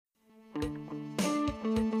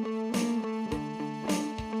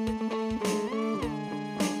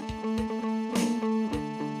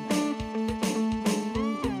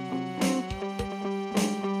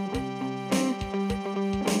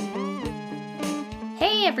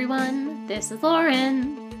Hey everyone, this is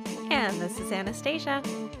Lauren. And this is Anastasia.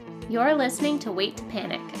 You're listening to Wait to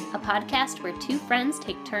Panic, a podcast where two friends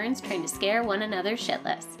take turns trying to scare one another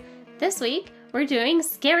shitless. This week, we're doing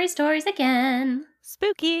scary stories again.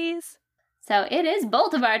 Spookies. So it is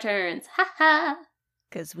both of our turns. Ha ha.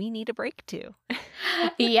 Because we need a break too.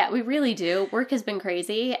 Yeah, we really do. Work has been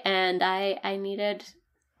crazy and I needed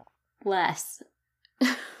less.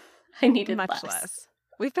 I needed much less.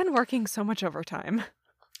 We've been working so much overtime.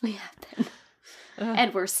 We have been.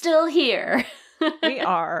 And we're still here. We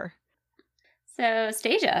are. So,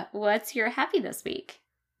 Stasia, what's your happy this week?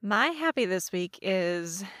 My happy this week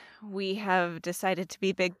is we have decided to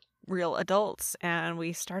be big, real adults, and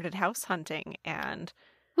we started house hunting, and...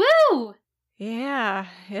 Woo! Yeah,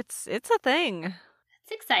 it's a thing.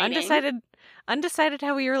 It's exciting. Undecided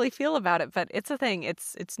how we really feel about it, but it's a thing.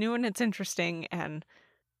 It's new and it's interesting, and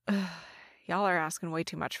y'all are asking way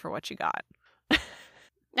too much for what you got.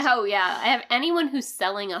 Oh, yeah. I have anyone who's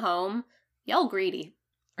selling a home, y'all greedy.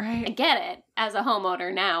 Right. I get it as a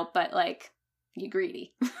homeowner now, but, you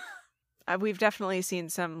greedy. We've definitely seen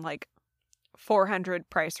some, 400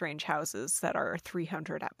 price range houses that are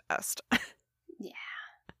 300 at best. Yeah.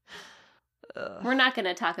 We're not going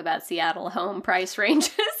to talk about Seattle home price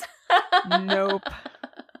ranges. Nope.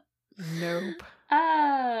 Moving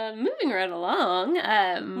right along.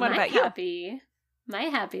 What about you? My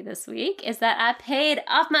happy this week is that I paid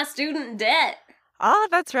off my student debt. Oh,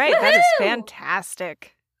 that's right. Woo-hoo! That is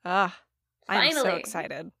fantastic. I'm so Finally.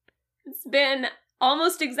 excited. It's been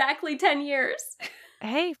almost exactly 10 years.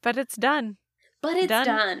 Hey, but it's done. But it's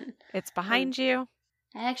done. It's behind you.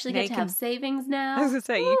 I actually get to have savings now. I was going to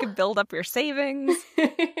say, you can build up your savings.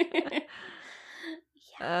 It's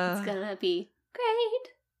gonna be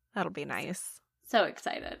great. That'll be nice. So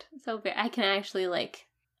excited. I can actually,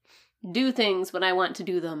 do things when I want to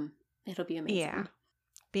do them. It'll be amazing. Yeah.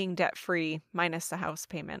 Being debt-free minus the house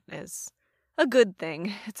payment is a good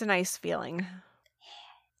thing. It's a nice feeling.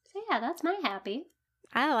 So yeah, that's my happy.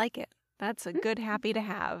 I like it. That's a good happy to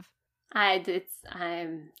have.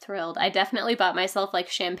 I'm thrilled. I definitely bought myself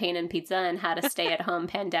champagne and pizza and had a stay-at-home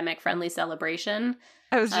pandemic-friendly celebration.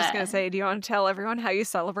 I was just going to say, do you want to tell everyone how you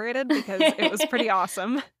celebrated? Because it was pretty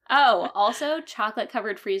awesome. Oh, also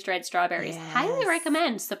chocolate-covered freeze-dried strawberries. Yes. Highly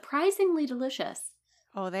recommend. Surprisingly delicious.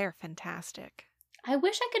 Oh, they're fantastic. I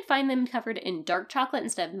wish I could find them covered in dark chocolate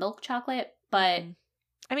instead of milk chocolate, but...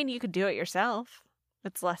 I mean, you could do it yourself.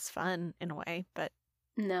 It's less fun in a way, but...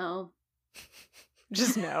 No.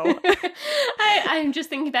 Just no. I'm just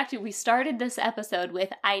thinking back to, we started this episode with,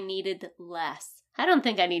 I needed less. I don't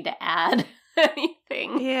think I need to add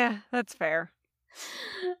anything. Yeah, that's fair.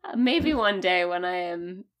 Maybe one day when I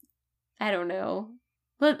am, I don't know,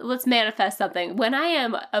 let's manifest something. When I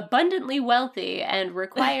am abundantly wealthy and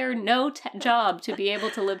require no job to be able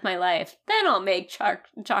to live my life, then I'll make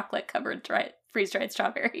chocolate-covered freeze-dried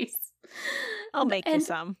strawberries. I'll make you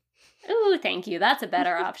some. Ooh, thank you. That's a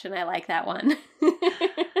better option. I like that one.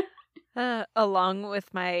 Along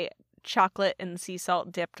with my chocolate and sea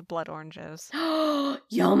salt dipped blood oranges.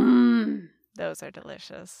 Yum! Those are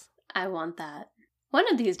delicious. I want that.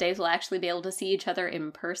 One of these days we'll actually be able to see each other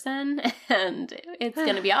in person, and it's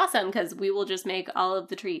going to be awesome because we will just make all of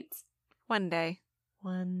the treats. One day.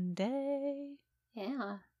 One day.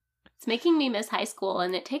 Yeah. It's making me miss high school,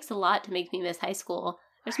 and it takes a lot to make me miss high school.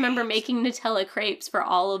 I just remember making Nutella crepes for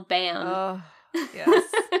all of band. Oh, yes.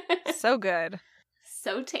 So good.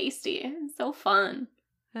 So tasty and so fun.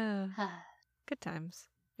 Good times.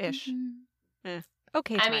 Ish. Mm-hmm.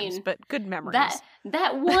 Okay times, but good memories.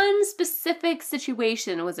 That one specific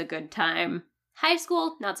situation was a good time. High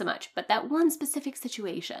school, not so much, but that one specific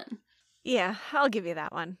situation. Yeah, I'll give you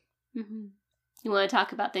that one. Mm-hmm. You want to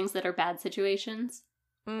talk about things that are bad situations?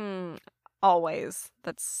 Always.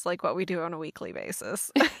 That's what we do on a weekly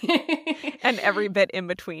basis. And every bit in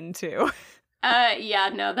between too.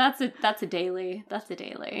 Yeah, no, that's a daily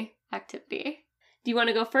activity. Do you want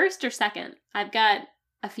to go first or second? I've got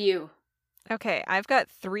a few. Okay, I've got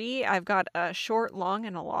 3. I've got a short, long,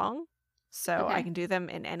 and a long. So Okay. I can do them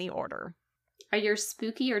in any order. Are yours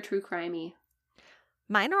spooky or true crimey?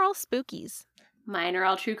 Mine are all spookies. Mine are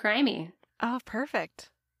all true crimey. Oh, perfect.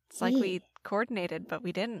 It's like we coordinated, but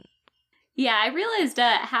we didn't. Yeah, I realized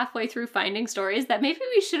halfway through finding stories that maybe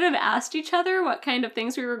we should have asked each other what kind of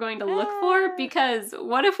things we were going to look for, because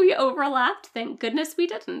what if we overlapped? Thank goodness we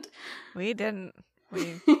didn't. We didn't.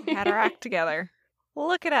 We had our act together.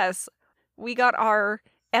 Look at us. We got our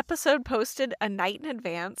episode posted a night in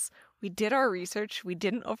advance. We did our research. We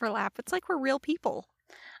didn't overlap. It's like we're real people.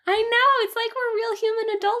 I know. It's like we're real human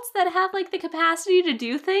adults that have like the capacity to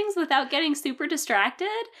do things without getting super distracted.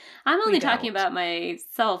 I'm only talking about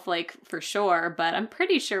myself, like, for sure, but I'm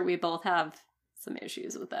pretty sure we both have some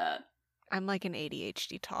issues with that. I'm like an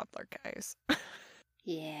ADHD toddler, guys.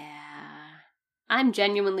 Yeah. I'm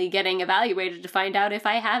genuinely getting evaluated to find out if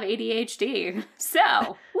I have ADHD.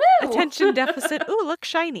 So, woo! Attention deficit. Ooh, look,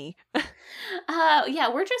 shiny.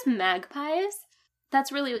 Yeah, we're just magpies.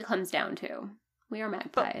 That's really what it comes down to. We are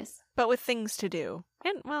magpies. But with things to do.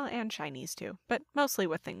 And shinies too. But mostly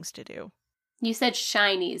with things to do. You said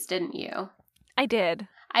shinies, didn't you? I did.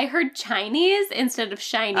 I heard Chinese instead of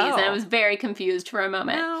shinies, and I was very confused for a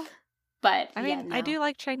moment. No. But, I mean, I do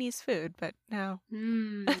like Chinese food, but no.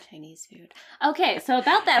 Chinese food. Okay, so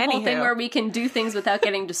about that whole thing where we can do things without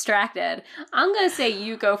getting distracted, I'm going to say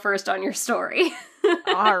you go first on your story.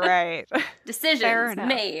 All right. Decisions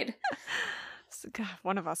made. God,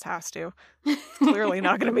 one of us has to. It's clearly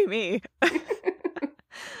not going to be me.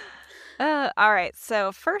 All right,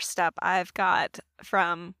 so first up, I've got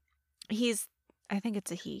from, I think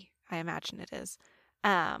it's a he, I imagine it is,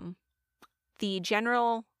 the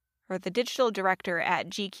digital director at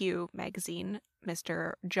GQ magazine,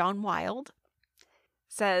 Mr. John Wild,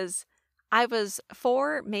 says, I was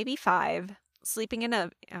 4, maybe 5, sleeping in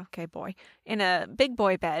a big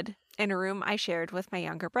boy bed in a room I shared with my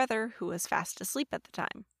younger brother, who was fast asleep at the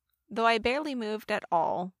time. Though I barely move at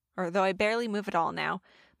all now,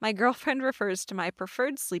 my girlfriend refers to my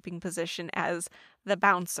preferred sleeping position as the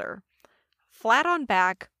bouncer. Flat on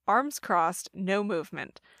back, arms crossed, no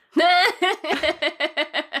movement.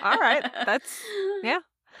 All right, that's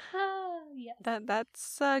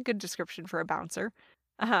that's a good description for a bouncer.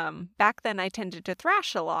 Back then I tended to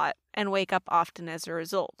thrash a lot and wake up often as a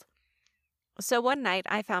result. So one night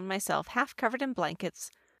I found myself half covered in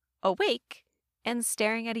blankets, awake, and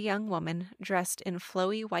staring at a young woman dressed in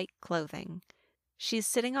flowy white clothing. She's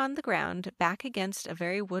sitting on the ground, back against a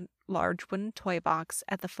very large wooden toy box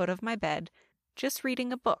at the foot of my bed, just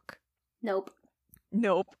reading a book. Nope.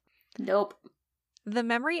 The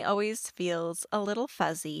memory always feels a little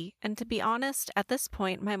fuzzy, and to be honest, at this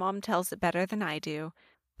point my mom tells it better than I do,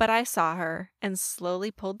 but I saw her and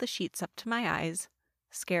slowly pulled the sheets up to my eyes,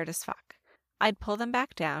 scared as fuck. I'd pull them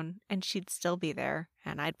back down, and she'd still be there,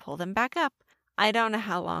 and I'd pull them back up. I don't know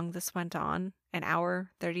how long this went on, an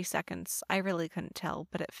hour, 30 seconds, I really couldn't tell,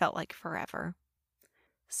 but it felt like forever.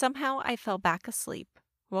 Somehow I fell back asleep,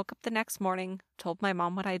 woke up the next morning, told my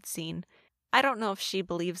mom what I'd seen. I don't know if she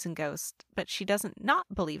believes in ghosts, but she doesn't not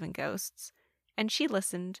believe in ghosts, and she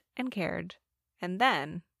listened and cared. And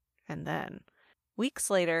then, weeks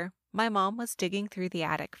later, my mom was digging through the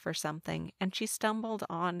attic for something, and she stumbled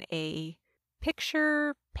on a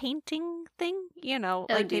picture painting thing,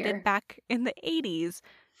 like they did back in the 80s,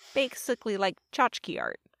 basically like tchotchke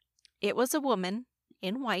art. It was a woman,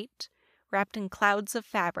 in white, wrapped in clouds of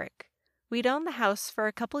fabric. We'd owned the house for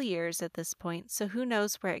a couple years at this point, so who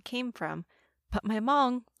knows where it came from, but my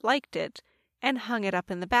mom liked it and hung it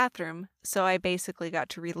up in the bathroom, so I basically got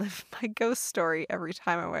to relive my ghost story every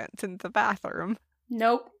time I went into the bathroom.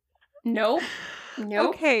 Nope.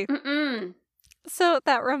 Okay. Mm-mm. So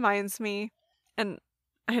that reminds me, and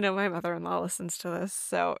I know my mother-in-law listens to this,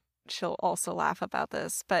 so she'll also laugh about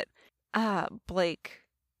this, but Blake,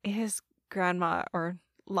 his grandma, or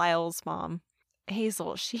Lyle's mom,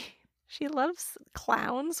 Hazel, she loves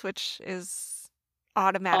clowns, which is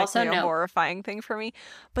automatically a horrifying thing for me,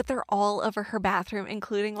 but they're all over her bathroom,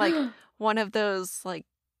 including like one of those like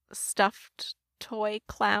stuffed toy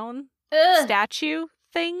clown statue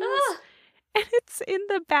things. And it's in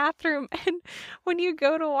the bathroom, and when you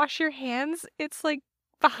go to wash your hands, it's like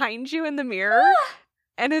behind you in the mirror,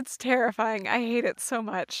 and it's terrifying. I hate it so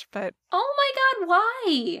much, but oh my god,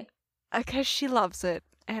 why? Because she loves it,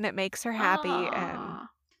 and it makes her happy, and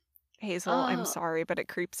Hazel, I'm sorry, but it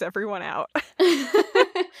creeps everyone out.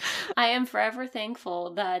 I am forever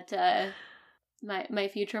thankful that my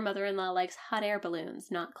future mother-in-law likes hot air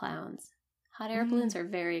balloons, not clowns. Hot air balloons are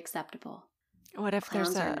very acceptable. What if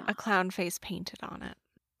there's a clown face painted on it?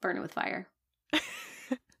 Burn it with fire.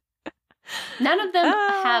 None of them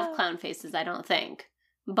have clown faces, I don't think.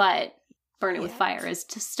 But burn it with fire is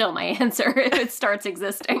still my answer if it starts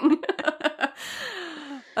existing.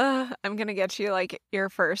 I'm going to get you like your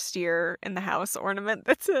first year in the house ornament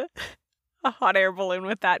that's a hot air balloon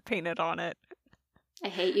with that painted on it. I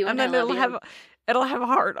hate you and then it'll have a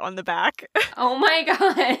heart on the back. Oh my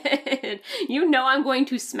god. You know I'm going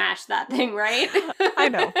to smash that thing, right? I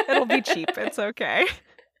know. It'll be cheap. It's okay.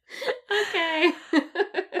 Okay.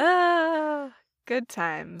 Good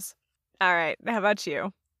times. All right. How about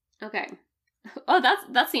you? Okay. Oh,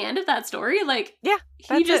 that's the end of that story? Like, Yeah,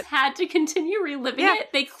 he just had to continue reliving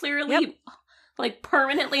it? They clearly, like,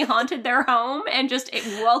 permanently haunted their home and just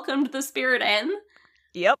welcomed the spirit in?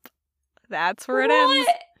 Yep. That's where it ends.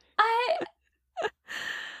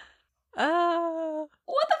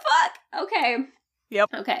 What the fuck? Okay. Yep.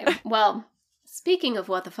 Okay, well, speaking of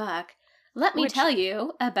what the fuck, let me tell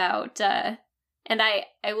you about, and I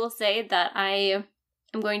will say that I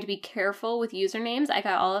am going to be careful with usernames. I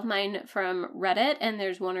got all of mine from Reddit, and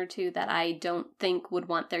there's one or two that I don't think would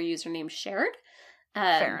want their username shared.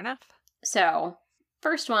 Fair enough. So,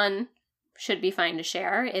 first one should be fine to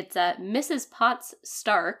share. It's Mrs. Potts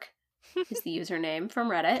Stark is the username from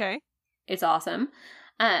Reddit. Okay. It's awesome.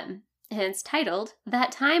 And it's titled,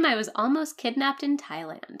 That Time I Was Almost Kidnapped in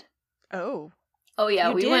Thailand. Oh. Oh,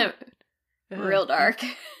 yeah, we went real dark.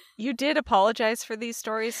 You did apologize for these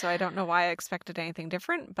stories, so I don't know why I expected anything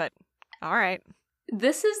different, but all right.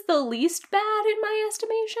 This is the least bad in my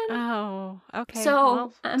estimation. Oh, okay. So,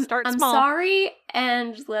 well, I'm small. sorry,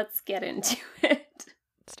 and let's get into it.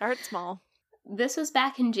 Start small. This was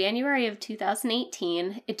back in January of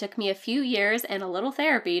 2018. It took me a few years and a little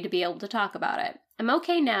therapy to be able to talk about it. I'm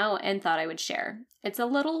okay now and thought I would share. It's a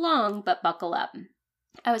little long, but buckle up.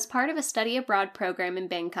 I was part of a study abroad program in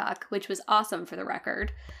Bangkok, which was awesome for the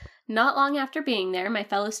record. Not long after being there, my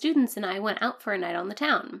fellow students and I went out for a night on the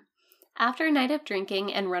town. After a night of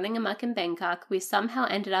drinking and running amok in Bangkok, we somehow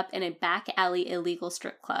ended up in a back alley illegal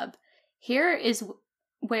strip club. Here is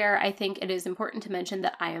where I think it is important to mention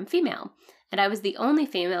that I am female, and I was the only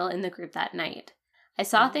female in the group that night. I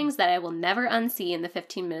saw things that I will never unsee in the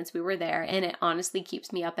 15 minutes we were there, and it honestly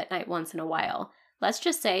keeps me up at night once in a while. Let's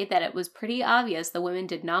just say that it was pretty obvious the women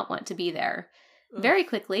did not want to be there. Very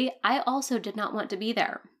quickly, I also did not want to be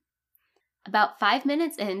there. About 5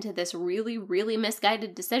 minutes into this really, really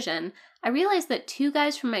misguided decision, I realized that two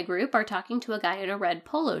guys from my group are talking to a guy in a red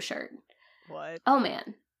polo shirt. What? Oh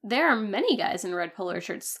man, there are many guys in red polo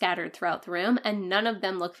shirts scattered throughout the room, and none of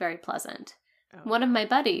them look very pleasant. One of my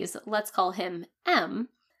buddies, let's call him M,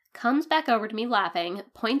 comes back over to me laughing,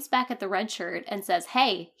 points back at the red shirt, and says,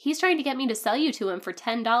 "Hey, he's trying to get me to sell you to him for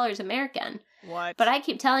 $10 American. What? But I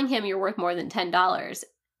keep telling him you're worth more than $10.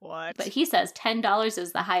 What? But he says $10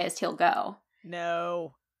 is the highest he'll go.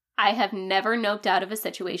 No. I have never noped out of a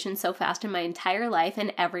situation so fast in my entire life,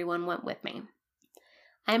 and everyone went with me.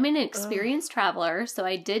 I'm an experienced traveler, so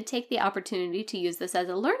I did take the opportunity to use this as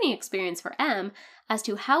a learning experience for M as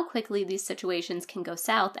to how quickly these situations can go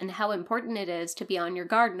south and how important it is to be on your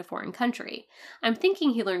guard in a foreign country. I'm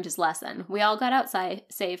thinking he learned his lesson. We all got outside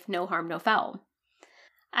safe, no harm, no foul.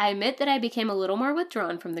 I admit that I became a little more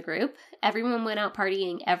withdrawn from the group. Everyone went out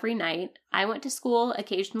partying every night. I went to school,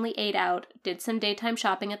 occasionally ate out, did some daytime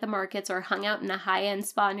shopping at the markets, or hung out in a high-end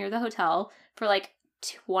spa near the hotel for like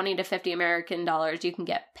 20 to 50 American dollars. You can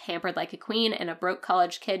get pampered like a queen, and a broke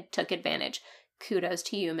college kid took advantage. Kudos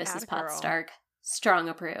to you, Mrs. Potts Stark. Strong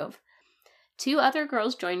approve. 2 other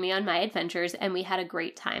girls joined me on my adventures, and we had a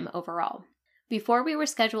great time overall. Before we were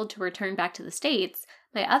scheduled to return back to the States,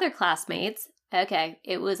 my other classmates, okay,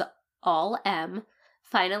 it was all M,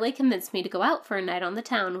 finally convinced me to go out for a night on the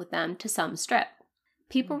town with them to some strip.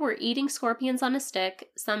 People were eating scorpions on a stick.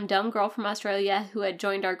 Some dumb girl from Australia who had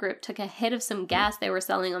joined our group took a hit of some gas they were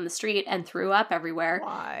selling on the street and threw up everywhere.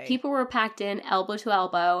 Why? People were packed in elbow to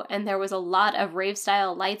elbow, and there was a lot of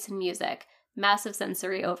rave-style lights and music. Massive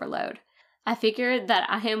sensory overload. I figured that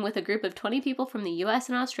I am with a group of 20 people from the US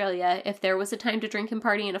and Australia. If there was a time to drink and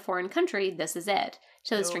party in a foreign country, this is it.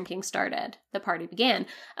 So this drinking started. The party began.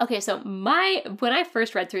 Okay, so when I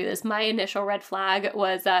first read through this, my initial red flag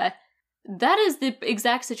was, that is the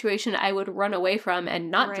exact situation I would run away from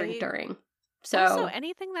and not drink during. So also,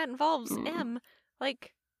 anything that involves M,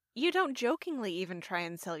 like, you don't jokingly even try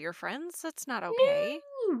and sell your friends. That's not okay.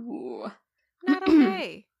 No. Not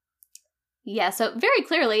okay. Yeah, so very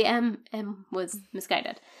clearly M was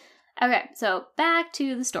misguided. Okay, so back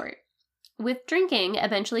to the story. With drinking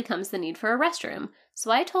eventually comes the need for a restroom, so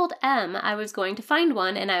I told M I was going to find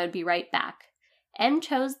one and I would be right back. M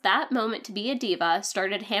chose that moment to be a diva,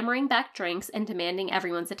 started hammering back drinks and demanding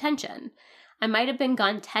everyone's attention. I might have been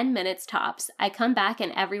gone 10 minutes tops. I come back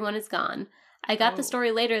and everyone is gone. I got the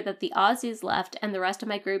story later that the Aussies left and the rest of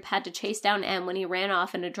my group had to chase down M when he ran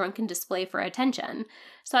off in a drunken display for attention.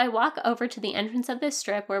 So I walk over to the entrance of this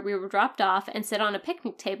strip where we were dropped off and sit on a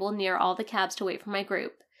picnic table near all the cabs to wait for my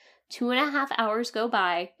group. 2.5 hours go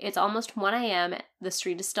by, it's almost 1 a.m., the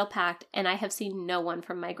street is still packed, and I have seen no one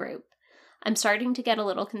from my group. I'm starting to get a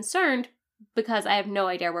little concerned because I have no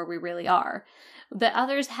idea where we really are. The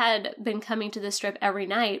others had been coming to the strip every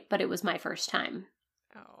night, but it was my first time.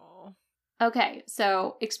 Oh. Okay,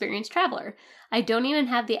 so experienced traveler. I don't even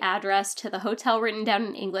have the address to the hotel written down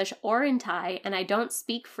in English or in Thai, and I don't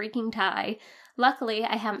speak freaking Thai. Luckily,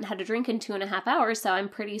 I haven't had a drink in 2.5 hours, so I'm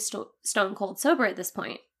pretty stone cold sober at this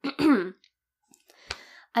point.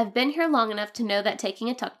 I've been here long enough to know that taking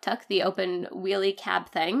a tuk-tuk, the open wheelie cab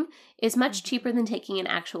thing, is much cheaper than taking an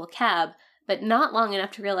actual cab, but not long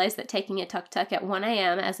enough to realize that taking a tuk-tuk at 1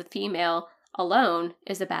 a.m. as a female alone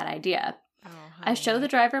is a bad idea. Oh, I show the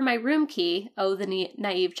driver my room key, the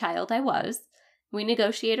naive child I was. We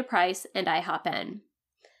negotiate a price, and I hop in.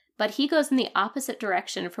 But he goes in the opposite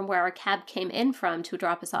direction from where our cab came in from to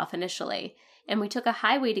drop us off initially, and we took a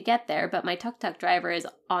highway to get there, but my tuk-tuk driver is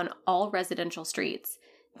on all residential streets.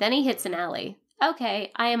 Then he hits an alley.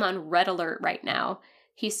 Okay, I am on red alert right now.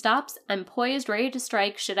 He stops, I'm poised, ready to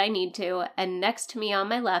strike should I need to, and next to me on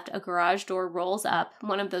my left, a garage door rolls up,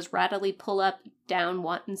 one of those rattly pull-up down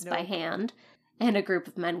ones by hand, and a group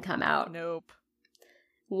of men come out. Nope.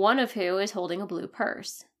 One of who is holding a blue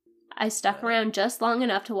purse. I stuck around just long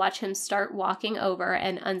enough to watch him start walking over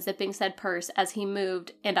and unzipping said purse as he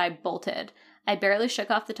moved, and I bolted. I barely shook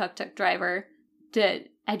off the tuk-tuk driver.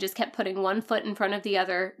 I just kept putting one foot in front of the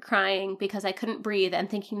other, crying because I couldn't breathe and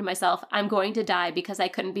thinking to myself, I'm going to die because I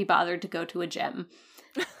couldn't be bothered to go to a gym.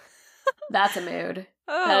 That's a mood.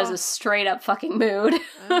 Oh. That is a straight up fucking mood.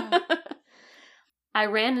 Oh. I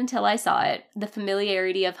ran until I saw it, the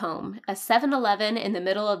familiarity of home, a 7-Eleven in the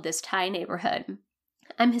middle of this Thai neighborhood.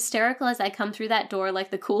 I'm hysterical as I come through that door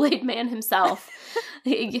like the Kool-Aid man himself.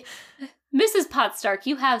 Mrs. Potstark,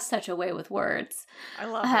 you have such a way with words. I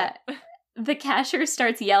love it. The cashier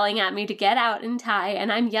starts yelling at me to get out in Thai,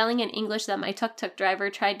 and I'm yelling in English that my tuk-tuk driver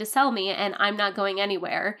tried to sell me, and I'm not going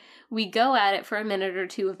anywhere. We go at it for a minute or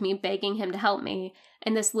two of me begging him to help me,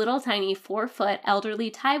 and this little tiny 4-foot elderly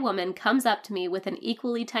Thai woman comes up to me with an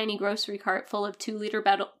equally tiny grocery cart full of 2-liter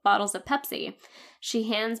bottles of Pepsi. She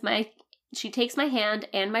takes my hand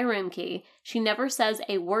and my room key. She never says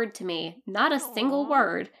a word to me, not a single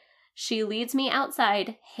word. She leads me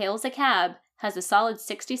outside, hails a cab, has a solid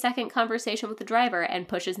 60-second conversation with the driver, and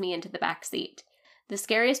pushes me into the back seat. The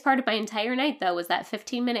scariest part of my entire night, though, was that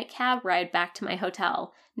 15-minute cab ride back to my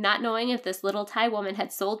hotel, not knowing if this little Thai woman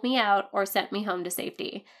had sold me out or sent me home to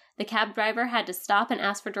safety. The cab driver had to stop and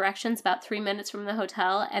ask for directions about 3 minutes from the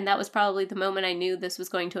hotel, and that was probably the moment I knew this was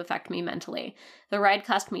going to affect me mentally. The ride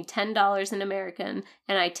cost me $10 in American,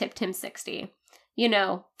 and I tipped him $60. You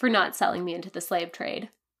know, for not selling me into the slave trade.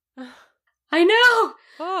 I know!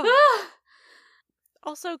 Oh.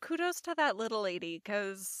 Also, kudos to that little lady,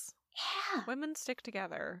 because women stick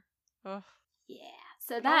together. Ugh. Yeah.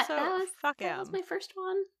 So that was my first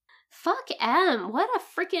one. Fuck M. What a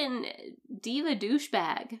freaking diva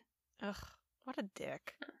douchebag. Ugh. What a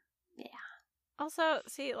dick. Yeah. Also,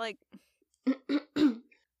 see, like,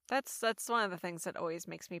 that's one of the things that always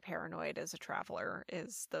makes me paranoid as a traveler,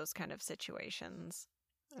 is those kind of situations.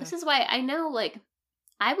 This is why I know, like,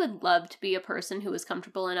 I would love to be a person who is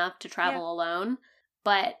comfortable enough to travel alone,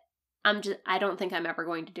 but I don't think I'm ever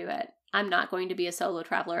going to do it. I'm not going to be a solo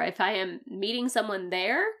traveler. If I am meeting someone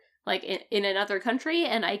there, like in another country,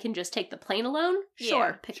 and I can just take the plane alone,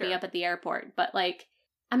 sure, pick me up at the airport. But, like,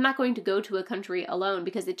 I'm not going to go to a country alone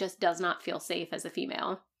because it just does not feel safe as a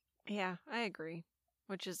female. Yeah, I agree.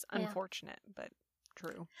 Which is unfortunate, but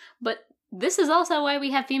true. But this is also why we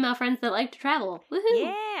have female friends that like to travel.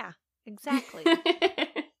 Woohoo! Yeah, exactly.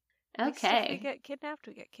 Okay. If we get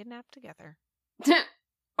kidnapped together.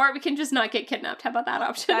 Or we can just not get kidnapped. How about that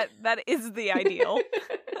option? That is the ideal.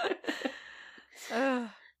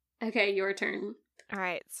 Okay, your turn. All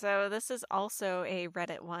right, so this is also a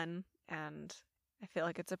Reddit one, and I feel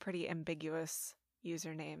like it's a pretty ambiguous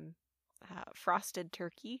username. Frosted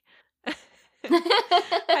Turkey.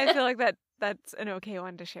 I feel like that's an okay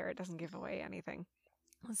one to share. It doesn't give away anything.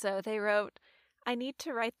 So they wrote, I need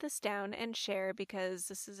to write this down and share because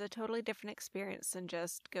this is a totally different experience than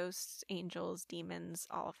just ghosts, angels, demons,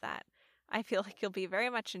 all of that. I feel like you'll be very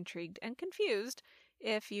much intrigued and confused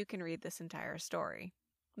if you can read this entire story.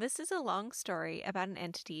 This is a long story about an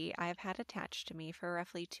entity I have had attached to me for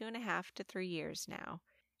roughly 2.5 to 3 years now.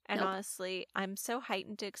 And honestly, I'm so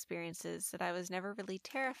heightened to experiences that I was never really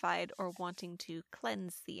terrified or wanting to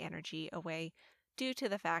cleanse the energy away due to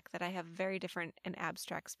the fact that I have very different and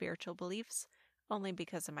abstract spiritual beliefs, only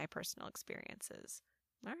because of my personal experiences.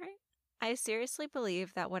 All right. I seriously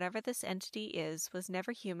believe that whatever this entity is was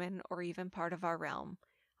never human or even part of our realm.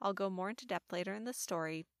 I'll go more into depth later in the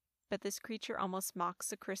story, but this creature almost mocks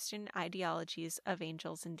the Christian ideologies of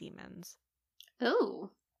angels and demons. Ooh,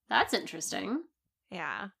 that's interesting.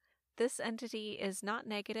 Yeah. This entity is not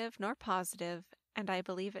negative nor positive, and I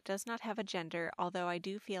believe it does not have a gender, although I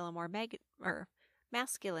do feel a more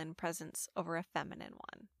masculine presence over a feminine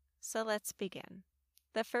one. So let's begin.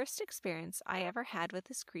 The first experience I ever had with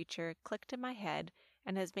this creature clicked in my head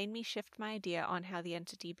and has made me shift my idea on how the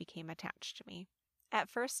entity became attached to me. At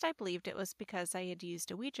first, I believed it was because I had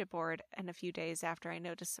used a Ouija board, and a few days after I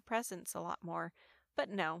noticed the presence a lot more, but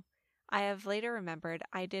no. I have later remembered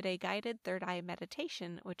I did a guided third eye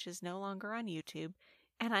meditation, which is no longer on YouTube,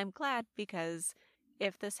 and I'm glad because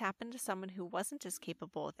if this happened to someone who wasn't as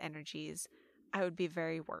capable with energies, I would be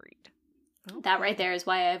very worried. Okay. That right there is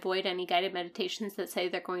why I avoid any guided meditations that say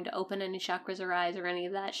they're going to open any chakras or eyes or any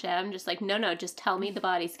of that shit. I'm just like, no, just tell me the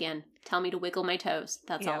body scan. Tell me to wiggle my toes.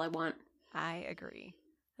 That's all I want. I agree.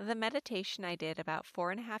 The meditation I did about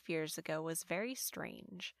 4.5 years ago was very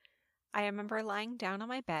strange. I remember lying down on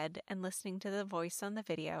my bed and listening to the voice on the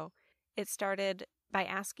video. It started by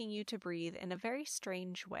asking you to breathe in a very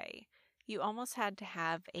strange way. You almost had to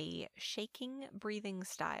have a shaking breathing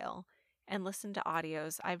style and listen to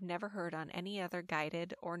audios I've never heard on any other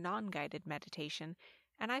guided or non-guided meditation,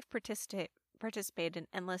 and I've participated in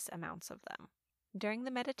endless amounts of them. During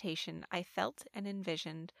the meditation, I felt and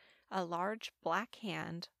envisioned a large black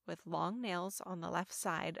hand with long nails on the left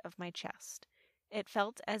side of my chest. It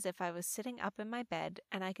felt as if I was sitting up in my bed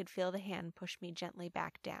and I could feel the hand push me gently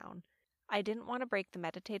back down. I didn't want to break the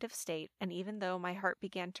meditative state, and even though my heart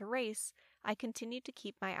began to race, I continued to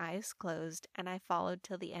keep my eyes closed, and I followed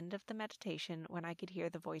till the end of the meditation when I could hear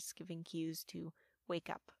the voice giving cues to wake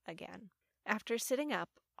up again. After sitting up,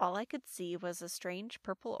 all I could see was a strange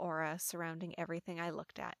purple aura surrounding everything I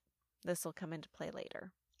looked at. This will come into play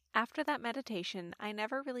later. After that meditation, I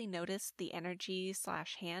never really noticed the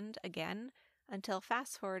energy/hand again until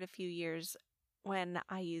fast forward a few years when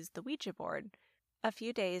I used the Ouija board. A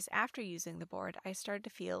few days after using the board, I started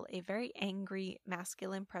to feel a very angry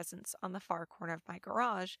masculine presence on the far corner of my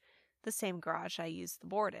garage, the same garage I used the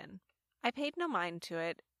board in. I paid no mind to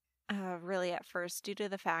it, really at first, due to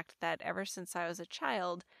the fact that ever since I was a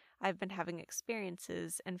child, I've been having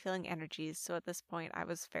experiences and feeling energies, so at this point I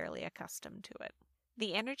was fairly accustomed to it.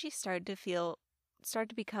 The energy started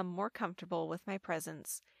to become more comfortable with my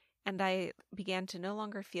presence, and I began to no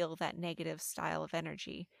longer feel that negative style of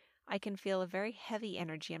energy. I can feel a very heavy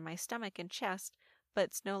energy in my stomach and chest, but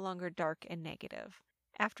it's no longer dark and negative.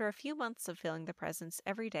 After a few months of feeling the presence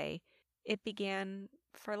every day, it began,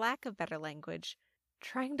 for lack of better language,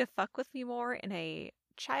 trying to fuck with me more in a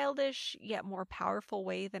childish yet more powerful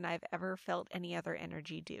way than I've ever felt any other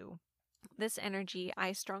energy do. This energy,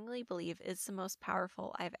 I strongly believe, is the most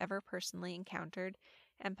powerful I've ever personally encountered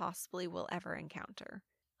and possibly will ever encounter.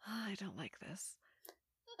 I don't like this.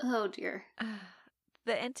 Oh dear.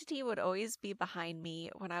 The entity would always be behind me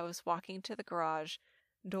when I was walking to the garage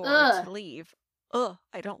door to leave.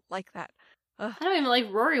 I don't like that. I don't even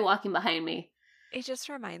like Rory walking behind me. It just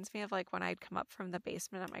reminds me of like when I'd come up from the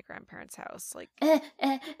basement at my grandparents' house. Like,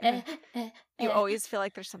 you always feel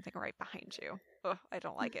like there's something right behind you. I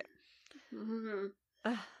don't like it.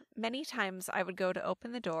 Mm-hmm. Many times I would go to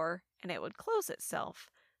open the door and it would close itself.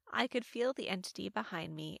 I could feel the entity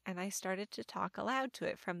behind me and I started to talk aloud to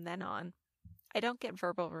it from then on. I don't get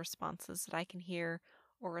verbal responses that I can hear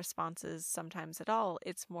or responses sometimes at all.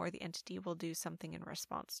 It's more the entity will do something in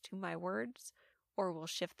response to my words or will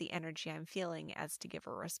shift the energy I'm feeling as to give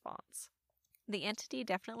a response. The entity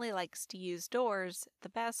definitely likes to use doors the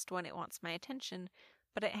best when it wants my attention,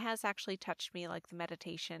 but it has actually touched me like the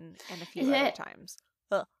meditation and a few other times.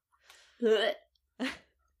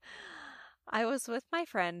 I was with my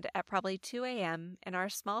friend at probably 2 a.m. in our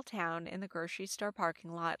small town in the grocery store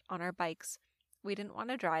parking lot on our bikes. We didn't want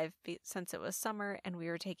to drive since it was summer and we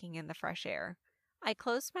were taking in the fresh air. I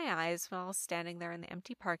closed my eyes while standing there in the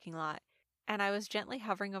empty parking lot, and I was gently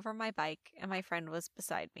hovering over my bike and my friend was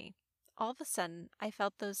beside me. All of a sudden, I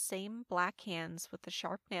felt those same black hands with the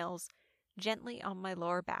sharp nails gently on my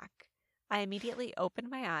lower back. I immediately opened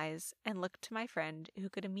my eyes and looked to my friend, who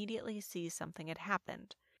could immediately see something had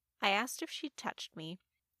happened. I asked if she'd touched me,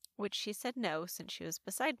 which she said no, since she was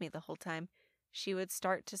beside me the whole time. She would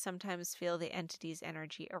start to sometimes feel the entity's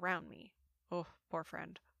energy around me. Oh, poor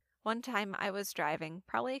friend. One time I was driving,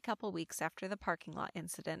 probably a couple weeks after the parking lot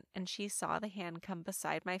incident, and she saw the hand come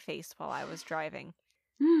beside my face while I was driving.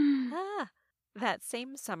 That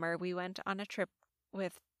same summer, we went on a trip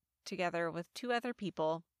together with 2 other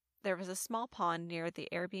people. There was a small pond near the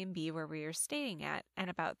Airbnb where we were staying at, and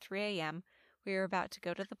about 3 a.m., we were about to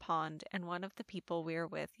go to the pond, and one of the people we were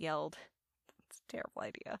with yelled, "That's a terrible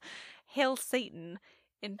idea, Hail Satan,"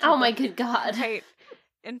 good God. Right,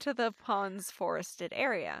 into the pond's forested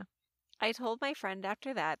area. I told my friend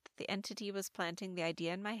after that the entity was planting the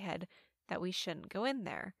idea in my head that we shouldn't go in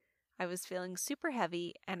there. I was feeling super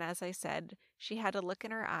heavy, and as I said, she had a look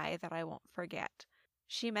in her eye that I won't forget.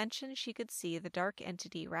 She mentioned she could see the dark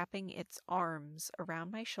entity wrapping its arms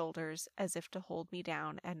around my shoulders as if to hold me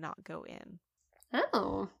down and not go in.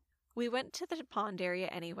 Oh. We went to the pond area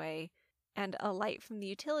anyway, and a light from the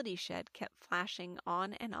utility shed kept flashing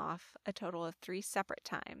on and off a total of 3 separate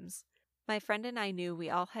times. My friend and I knew we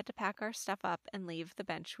all had to pack our stuff up and leave the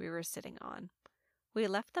bench we were sitting on. We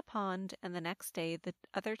left the pond, and the next day the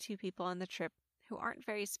other 2 people on the trip, who aren't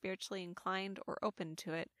very spiritually inclined or open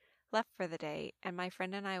to it, left for the day, and my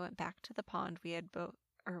friend and I went back to the pond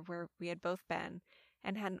where we had both been,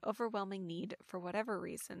 and had an overwhelming need, for whatever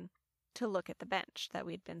reason, to look at the bench that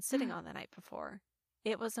we'd been sitting on the night before.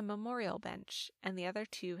 It was a memorial bench, and the other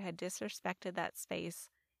 2 had disrespected that space,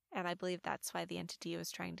 and I believe that's why the entity was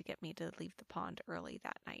trying to get me to leave the pond early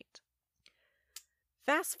that night.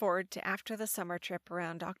 Fast forward to after the summer trip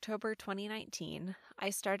around October 2019, I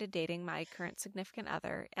started dating my current significant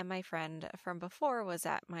other, and my friend from before was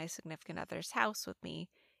at my significant other's house with me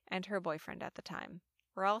and her boyfriend at the time.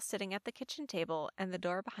 We're all sitting at the kitchen table, and the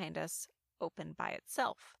door behind us opened by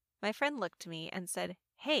itself. My friend looked to me and said,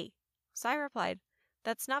 "Hey." So I replied,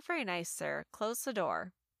 "That's not very nice, sir. Close the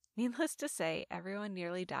door." Needless to say, everyone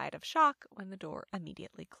nearly died of shock when the door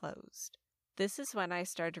immediately closed. This is when I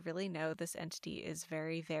started to really know this entity is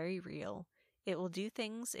very, very real. It will do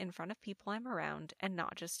things in front of people I'm around and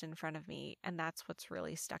not just in front of me, and that's what's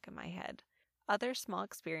really stuck in my head. Other small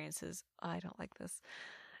experiences, I don't like this,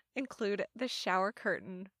 include the shower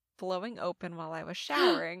curtain blowing open while I was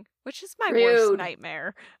showering, which is my worst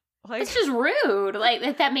nightmare. It's just rude. Like,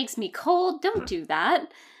 if that makes me cold, don't do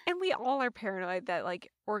that. And we all are paranoid that,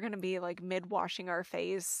 like, we're going to be, like, mid-washing our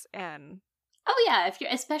face and... Oh, yeah,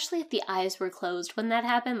 especially if the eyes were closed when that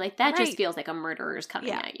happened, like, that just feels like a murderer's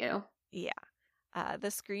coming at you. Yeah.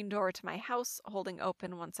 The screen door to my house holding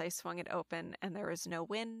open once I swung it open and there was no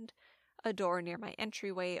wind. A door near my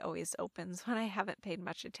entryway always opens when I haven't paid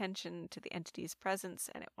much attention to the entity's presence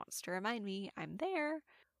and it wants to remind me I'm there.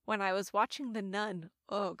 When I was watching The Nun,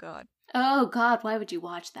 oh God, why would you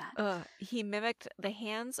watch that? He mimicked the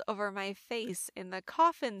hands over my face in the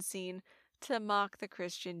coffin scene to mock the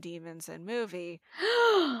Christian demons in movie.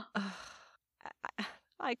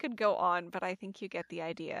 I could go on, but I think you get the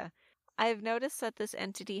idea. I've noticed that this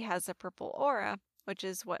entity has a purple aura, which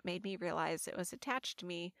is what made me realize it was attached to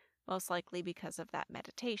me, most likely because of that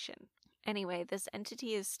meditation. Anyway, this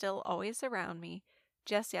entity is still always around me.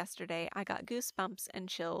 Just yesterday, I got goosebumps and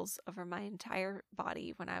chills over my entire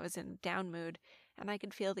body when I was in a down mood, and I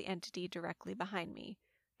could feel the entity directly behind me.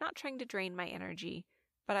 Not trying to drain my energy,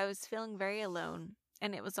 but I was feeling very alone,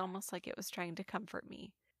 and it was almost like it was trying to comfort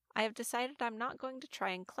me. I have decided I'm not going to try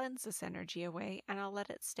and cleanse this energy away, and I'll let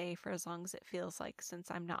it stay for as long as it feels like, since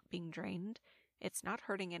I'm not being drained. It's not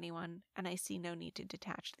hurting anyone, and I see no need to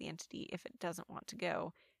detach the entity if it doesn't want to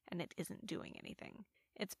go, and it isn't doing anything.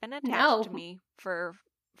 It's been attached to me for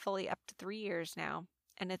fully up to 3 years now,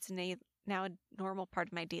 and it's now a normal part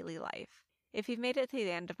of my daily life. If you've made it to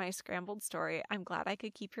the end of my scrambled story, I'm glad I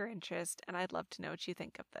could keep your interest, and I'd love to know what you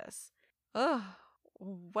think of this. Oh,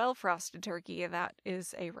 well, Frosted Turkey, that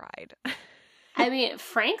is a ride. I mean,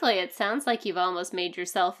 frankly, it sounds like you've almost made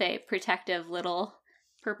yourself a protective little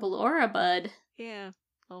purple aura bud. Yeah,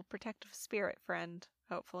 little protective spirit friend,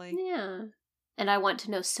 hopefully. Yeah. And I want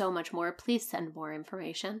to know so much more. Please send more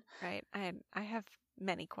information. Right. I have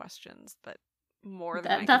many questions, but more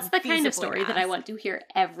than that's the kind of story that I want to hear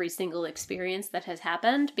every single experience that has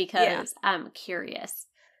happened, because I'm curious.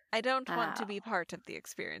 I don't want to be part of the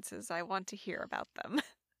experiences. I want to hear about them.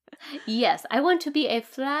 Yes, I want to be a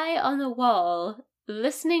fly on the wall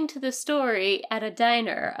listening to the story at a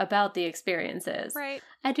diner about the experiences. Right.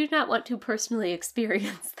 I do not want to personally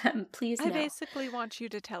experience them. Please no. I basically want you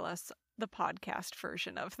to tell us the podcast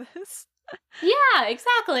version of this. Yeah,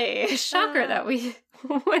 exactly. Shocker that we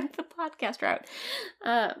went the podcast route.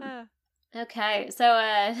 Okay,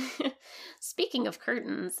 so speaking of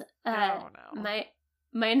curtains, my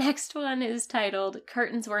next one is titled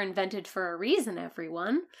 "Curtains Were Invented for a Reason,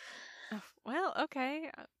 Everyone." Well,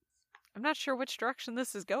 okay. I'm not sure which direction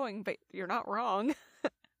this is going, but you're not wrong.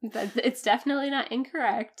 It's definitely not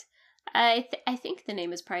incorrect. I think the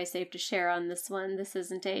name is probably safe to share on this one. This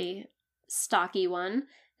isn't a stocky one.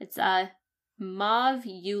 It's Mavulus.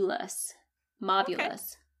 Okay.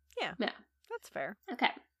 Yeah, that's fair. Okay.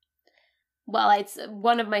 Well, it's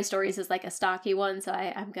one of my stories is like a stocky one, so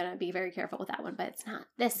I'm going to be very careful with that one, but it's not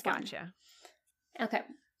this one. Gotcha. Okay.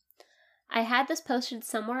 I had this posted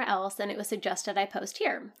somewhere else, and it was suggested I post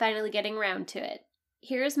here, finally getting around to it.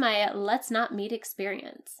 Here's my let's not meet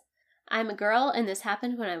experience. I'm a girl, and this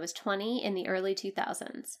happened when I was 20 in the early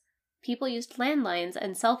 2000s. People used landlines,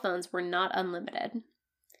 and cell phones were not unlimited.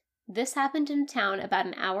 This happened in a town about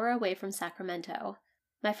an hour away from Sacramento.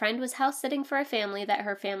 My friend was house-sitting for a family that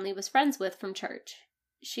her family was friends with from church.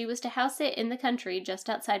 She was to house-sit in the country just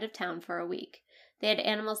outside of town for a week. They had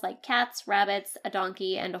animals like cats, rabbits, a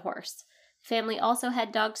donkey, and a horse. The family also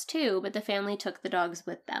had dogs too, but the family took the dogs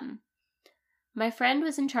with them. My friend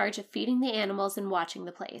was in charge of feeding the animals and watching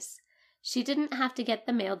the place. She didn't have to get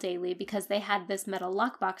the mail daily because they had this metal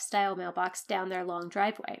lockbox-style mailbox down their long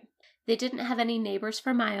driveway. They didn't have any neighbors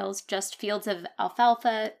for miles, just fields of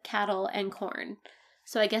alfalfa, cattle, and corn.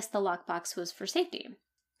 So I guess the lockbox was for safety.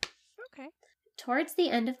 Okay. Towards the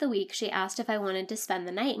end of the week, she asked if I wanted to spend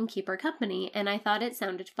the night and keep her company, and I thought it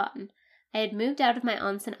sounded fun. I had moved out of my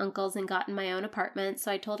aunts and uncles and gotten my own apartment,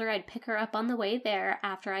 so I told her I'd pick her up on the way there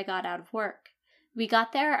after I got out of work. We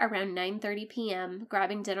got there around 9:30 p.m.,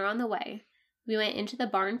 grabbing dinner on the way. We went into the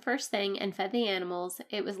barn first thing and fed the animals.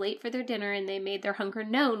 It was late for their dinner, and they made their hunger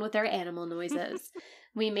known with their animal noises.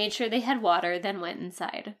 We made sure they had water, then went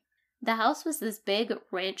inside. The house was this big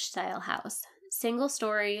ranch-style house. Single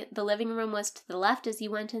story, the living room was to the left as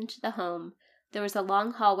you went into the home. There was a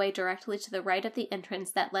long hallway directly to the right of the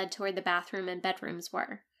entrance that led to where the bathroom and bedrooms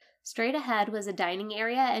were. Straight ahead was a dining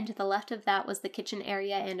area, and to the left of that was the kitchen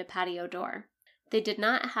area and a patio door. They did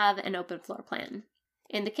not have an open floor plan.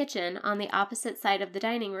 In the kitchen, on the opposite side of the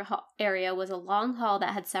dining area, was a long hall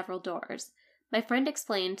that had several doors. My friend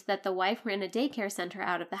explained that the wife ran a daycare center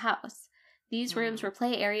out of the house. These rooms were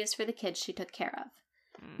play areas for the kids she took care of.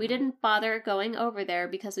 We didn't bother going over there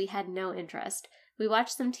because we had no interest. We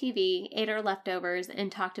watched some TV, ate our leftovers,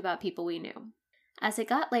 and talked about people we knew. As it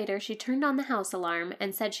got later, she turned on the house alarm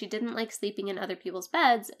and said she didn't like sleeping in other people's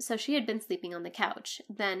beds, so she had been sleeping on the couch,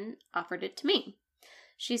 then offered it to me.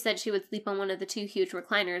 She said she would sleep on one of the two huge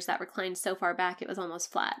recliners that reclined so far back it was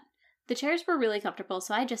almost flat. The chairs were really comfortable,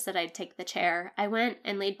 so I just said I'd take the chair. I went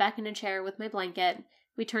and laid back in a chair with my blanket.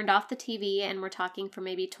 We turned off the TV and were talking for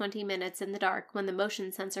maybe 20 minutes in the dark when the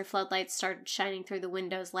motion sensor floodlights started shining through the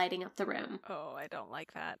windows, lighting up the room. Oh, I don't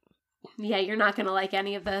like that. Yeah, you're not going to like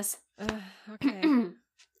any of this. Okay.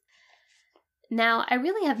 Now, I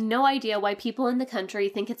really have no idea why people in the country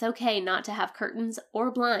think it's okay not to have curtains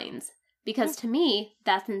or blinds, because to me,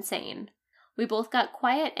 that's insane. We both got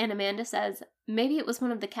quiet, and Amanda says, maybe it was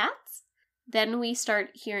one of the cats? Then we start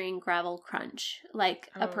hearing gravel crunch, like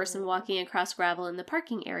a person walking across gravel in the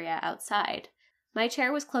parking area outside. My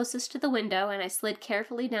chair was closest to the window, and I slid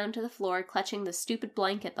carefully down to the floor, clutching the stupid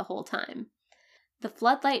blanket the whole time. The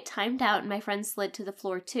floodlight timed out, and my friend slid to the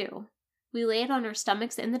floor too. We laid on our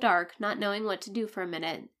stomachs in the dark, not knowing what to do for a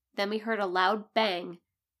minute. Then we heard a loud bang,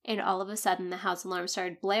 and all of a sudden the house alarm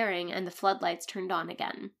started blaring and the floodlights turned on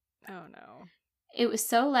again. Oh no. It was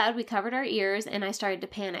so loud we covered our ears, and I started to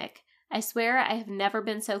panic. I swear I have never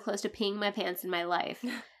been so close to peeing my pants in my life.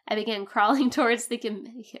 I began crawling towards the...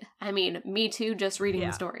 me too, just reading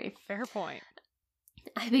the story. Fair point.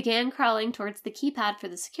 I began crawling towards the keypad for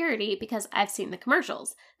the security because I've seen the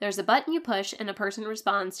commercials. There's a button you push and a person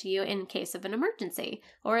responds to you in case of an emergency,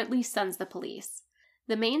 or at least sends the police.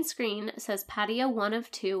 The main screen says patio 1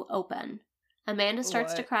 of 2 open. Amanda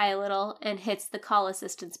starts to cry a little and hits the call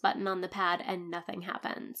assistance button on the pad, and nothing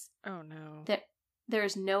happens. Oh no.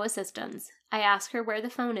 There's no assistance. I ask her where the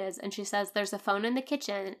phone is, and she says there's a phone in the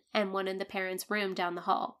kitchen and one in the parents' room down the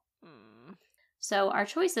hall. So our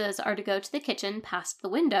choices are to go to the kitchen past the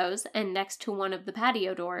windows and next to one of the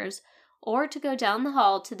patio doors, or to go down the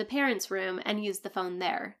hall to the parents' room and use the phone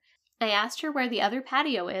there. I asked her where the other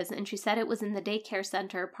patio is, and she said it was in the daycare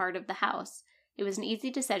center part of the house. It was an easy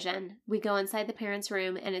decision. We go inside the parents'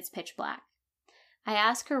 room, and it's pitch black. I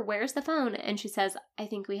ask her, where's the phone? And she says, I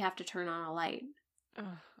think we have to turn on a light.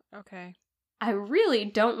 Okay. I really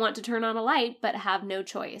don't want to turn on a light, but have no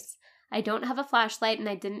choice. I don't have a flashlight, and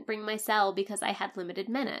I didn't bring my cell because I had limited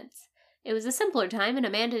minutes. It was a simpler time, and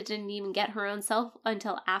Amanda didn't even get her own cell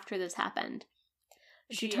until after this happened.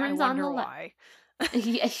 She turns on the light.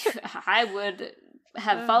 Yeah, I would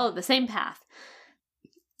have followed the same path.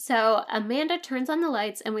 So Amanda turns on the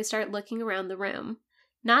lights, and we start looking around the room.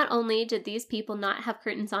 Not only did these people not have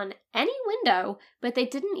curtains on any window, but they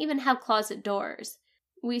didn't even have closet doors.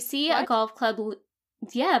 We see a golf club...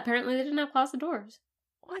 Yeah, apparently they didn't have closet doors.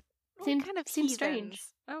 What Seems kind of strange.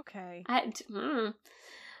 Okay.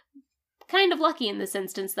 Kind of lucky in this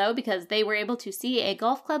instance, though, because they were able to see a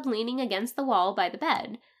golf club leaning against the wall by the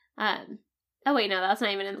bed. Oh wait, no, that's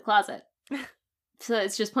not even in the closet. So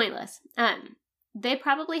it's just pointless. They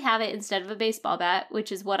probably have it instead of a baseball bat,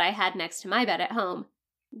 which is what I had next to my bed at home.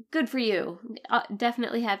 Good for you.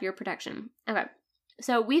 Definitely have your protection. Okay.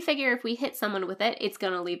 So we figure if we hit someone with it, it's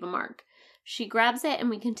going to leave a mark. She grabs it and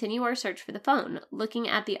we continue our search for the phone. Looking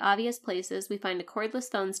at the obvious places, we find a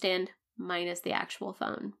cordless phone stand minus the actual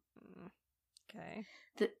phone. Okay.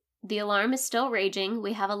 The alarm is still raging,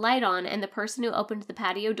 we have a light on, and the person who opened the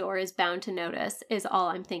patio door is bound to notice, is all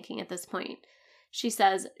I'm thinking at this point. She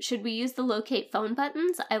says, should we use the locate phone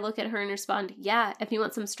buttons? I look at her and respond, yeah, if you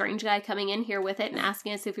want some strange guy coming in here with it and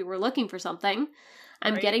asking us if we were looking for something.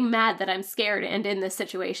 I'm getting mad that I'm scared and in this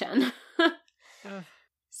situation.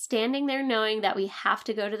 Standing there knowing that we have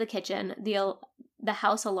to go to the kitchen, the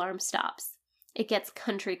house alarm stops. It gets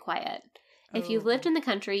country quiet. If you lived in the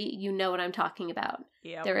country, you know what I'm talking about.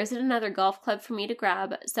 Yep. There isn't another golf club for me to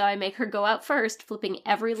grab, so I make her go out first, flipping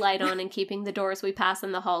every light on and keeping the doors we pass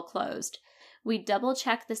in the hall closed. We double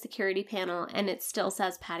check the security panel and it still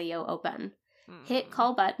says patio open. Hit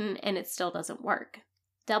call button and it still doesn't work.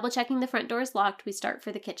 Double checking the front door is locked, we start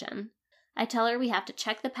for the kitchen. I tell her we have to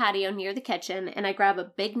check the patio near the kitchen and I grab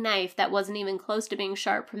a big knife that wasn't even close to being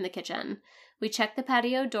sharp from the kitchen. We check the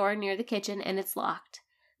patio door near the kitchen and it's locked.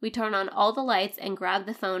 We turn on all the lights and grab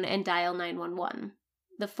the phone and dial 911.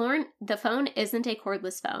 The phone isn't a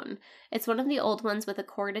cordless phone. It's one of the old ones with a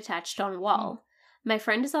cord attached on a wall. My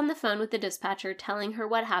friend is on the phone with the dispatcher telling her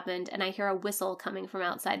what happened, and I hear a whistle coming from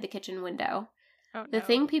outside the kitchen window. Oh, no. The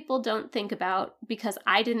thing people don't think about, because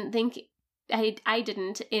I didn't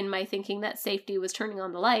in my thinking that safety was turning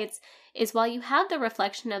on the lights, is while you have the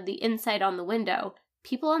reflection of the inside on the window,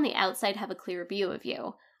 people on the outside have a clear view of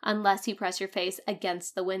you, unless you press your face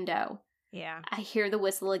against the window. Yeah. I hear the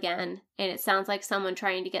whistle again, and it sounds like someone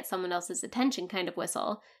trying to get someone else's attention kind of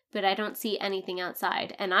whistle, but I don't see anything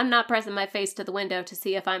outside, and I'm not pressing my face to the window to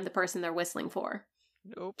see if I'm the person they're whistling for.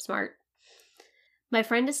 Nope. Smart. My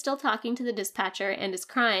friend is still talking to the dispatcher and is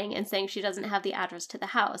crying and saying she doesn't have the address to the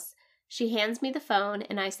house. She hands me the phone,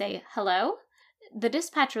 and I say, hello? The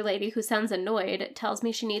dispatcher lady, who sounds annoyed, tells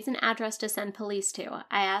me she needs an address to send police to.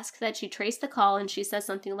 I ask that she trace the call, and she says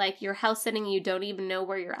something like, you're house sitting and you don't even know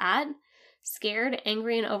where you're at? Scared,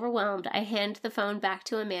 angry, and overwhelmed, I hand the phone back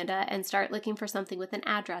to Amanda and start looking for something with an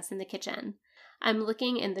address in the kitchen. I'm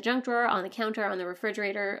looking in the junk drawer, on the counter, on the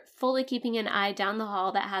refrigerator, fully keeping an eye down the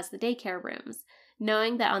hall that has the daycare rooms,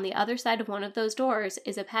 knowing that on the other side of one of those doors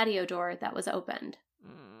is a patio door that was opened.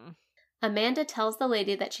 Amanda tells the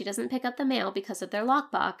lady that she doesn't pick up the mail because of their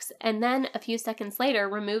lockbox, and then, a few seconds later,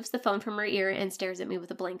 removes the phone from her ear and stares at me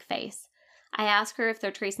with a blank face. I ask her if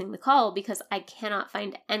they're tracing the call because I cannot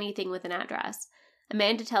find anything with an address.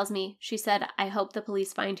 Amanda tells me, she said, I hope the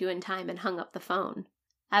police find you in time, and hung up the phone.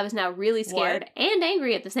 I was now really scared and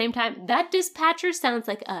angry at the same time. That dispatcher sounds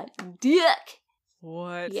like a dick.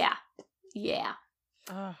 What? Yeah.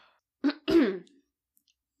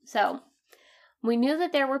 So, we knew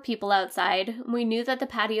that there were people outside. We knew that the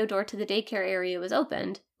patio door to the daycare area was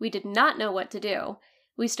opened. We did not know what to do.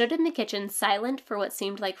 We stood in the kitchen, silent for what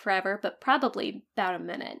seemed like forever, but probably about a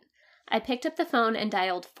minute. I picked up the phone and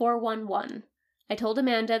dialed 411. I told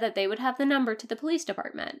Amanda that they would have the number to the police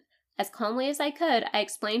department. As calmly as I could, I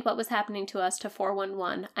explained what was happening to us to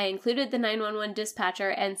 411. I included the 911 dispatcher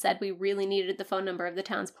and said we really needed the phone number of the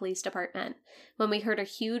town's police department, when we heard a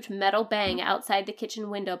huge metal bang outside the kitchen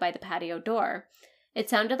window by the patio door. It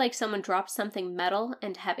sounded like someone dropped something metal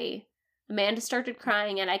and heavy. Amanda started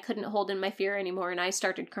crying, and I couldn't hold in my fear anymore, and I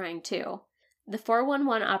started crying too. The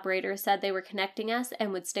 411 operator said they were connecting us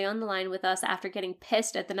and would stay on the line with us after getting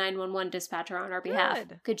pissed at the 911 dispatcher on our behalf.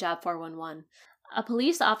 Good job, 411. A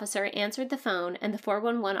police officer answered the phone, and the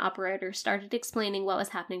 411 operator started explaining what was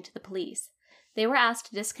happening to the police. They were asked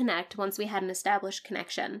to disconnect once we had an established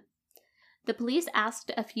connection. The police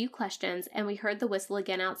asked a few questions, and we heard the whistle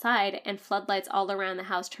again outside, and floodlights all around the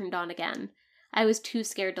house turned on again. I was too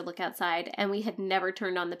scared to look outside, and we had never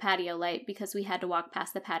turned on the patio light because we had to walk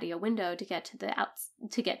past the patio window to get to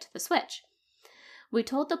the switch. We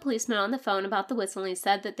told the policeman on the phone about the whistle, and he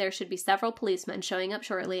said that there should be several policemen showing up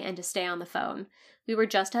shortly and to stay on the phone. We were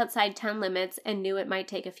just outside town limits and knew it might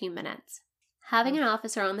take a few minutes. Having an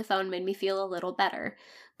officer on the phone made me feel a little better,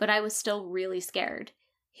 but I was still really scared.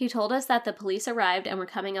 He told us that the police arrived and were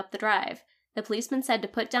coming up the drive. The policeman said to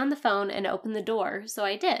put down the phone and open the door, so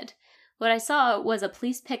I did. What I saw was a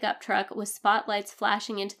police pickup truck with spotlights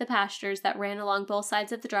flashing into the pastures that ran along both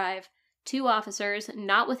sides of the drive. 2 officers,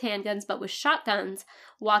 not with handguns but with shotguns,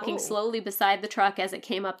 walking slowly beside the truck as it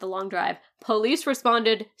came up the long drive. Police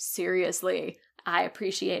responded, seriously. I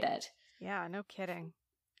appreciate it. Yeah, no kidding.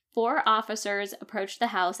 4 officers approached the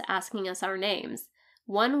house asking us our names.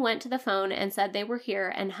 1 went to the phone and said they were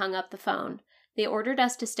here and hung up the phone. They ordered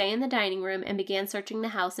us to stay in the dining room and began searching the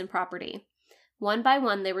house and property. One by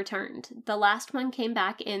one, they returned. The last one came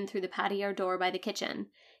back in through the patio door by the kitchen.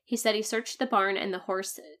 He said he searched the barn and the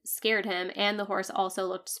horse scared him, and the horse also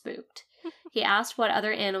looked spooked. He asked what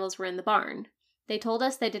other animals were in the barn. They told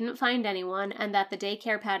us they didn't find anyone and that the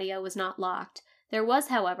daycare patio was not locked. There was,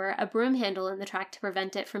 however, a broom handle in the track to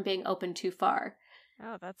prevent it from being opened too far.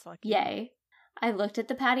 Oh, that's lucky. Yay. I looked at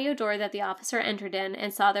the patio door that the officer entered in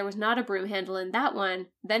and saw there was not a broom handle in that one,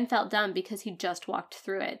 then felt dumb because he just walked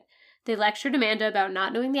through it. They lectured Amanda about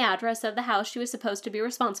not knowing the address of the house she was supposed to be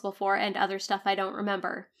responsible for and other stuff I don't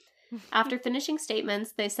remember. After finishing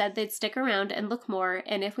statements, they said they'd stick around and look more,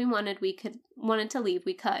 and if we wanted to leave,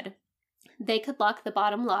 we could. They could lock the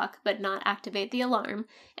bottom lock, but not activate the alarm,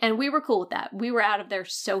 and we were cool with that. We were out of there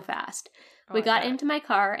so fast. We got into my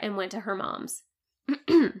car and went to her mom's.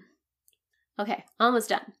 Okay, almost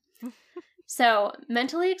done. So,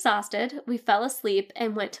 mentally exhausted, we fell asleep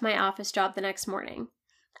and went to my office job the next morning.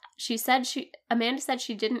 Amanda said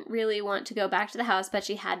she didn't really want to go back to the house, but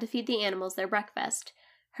she had to feed the animals their breakfast.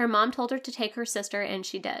 Her mom told her to take her sister, and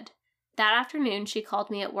she did. That afternoon, she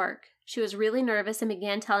called me at work. She was really nervous and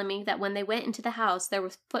began telling me that when they went into the house, there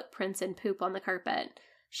was footprints and poop on the carpet.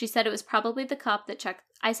 She said it was probably the cop that checked.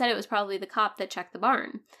 I said it was probably the cop that checked the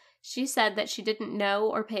barn. She said that she didn't know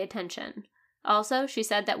or pay attention. Also, she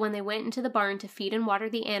said that when they went into the barn to feed and water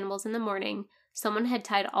the animals in the morning, someone had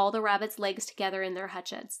tied all the rabbits' legs together in their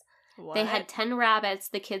hutches. What? They had 10 rabbits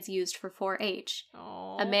the kids used for 4-H.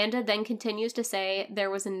 Aww. Amanda then continues to say there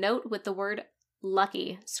was a note with the word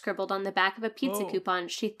lucky scribbled on the back of a pizza coupon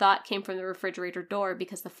she thought came from the refrigerator door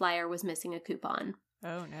because the flyer was missing a coupon.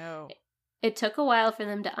 Oh, no. It took a while for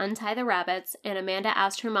them to untie the rabbits, and Amanda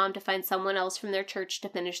asked her mom to find someone else from their church to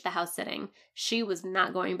finish the house sitting. She was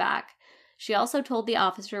not going back. She also told the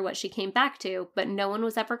officer what she came back to, but no one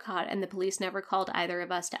was ever caught, and the police never called either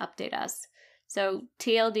of us to update us. So,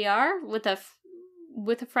 TLDR, with a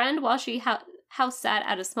friend while she house sat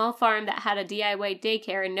at a small farm that had a DIY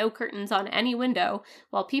daycare and no curtains on any window,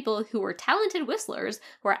 while people who were talented whistlers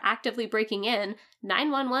were actively breaking in,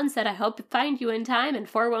 911 said, "I hope to find you in time," and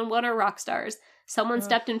 411 are rock stars. Someone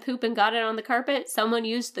stepped in poop and got it on the carpet. Someone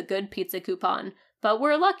used the good pizza coupon. But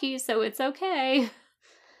we're lucky, so it's okay.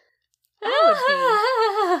 That would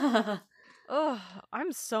be. Oh,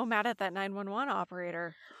 I'm so mad at that 911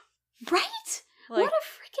 operator. Right? What a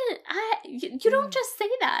freaking... You don't just say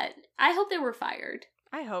that. I hope they were fired.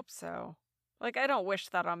 I hope so. I don't wish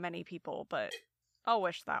that on many people, but I'll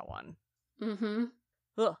wish that one. Mm-hmm.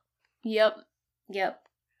 Ugh. Yep.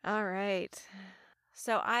 All right.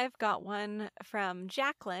 So I've got one from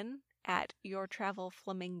Jacqueline at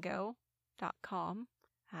yourtravelflamingo.com.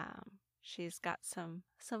 She's got some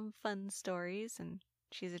fun stories, and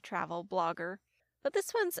she's a travel blogger. But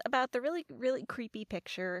this one's about the really, really creepy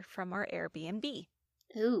picture from our Airbnb.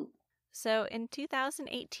 Ooh. So in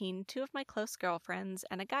 2018, 2 of my close girlfriends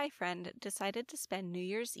and a guy friend decided to spend New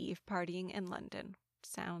Year's Eve partying in London.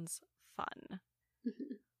 Sounds fun.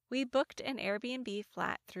 Mm-hmm. We booked an Airbnb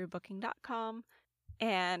flat through Booking.com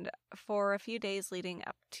and for a few days leading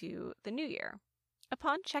up to the New Year.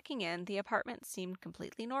 Upon checking in, the apartment seemed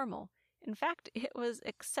completely normal. In fact, it was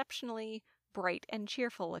exceptionally bright and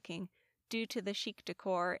cheerful looking due to the chic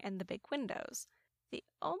decor and the big windows. The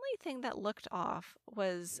only thing that looked off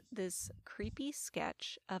was this creepy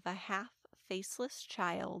sketch of a half-faceless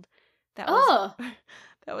child that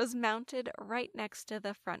was mounted right next to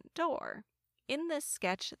the front door. In this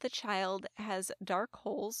sketch, the child has dark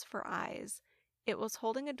holes for eyes. It was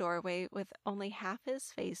holding a doorway with only half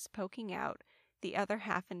his face poking out, the other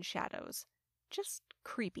half in shadows. Just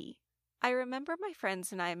creepy. I remember my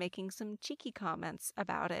friends and I making some cheeky comments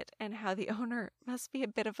about it and how the owner must be a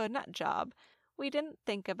bit of a nut job. We didn't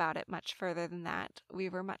think about it much further than that. We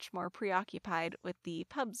were much more preoccupied with the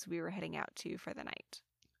pubs we were heading out to for the night.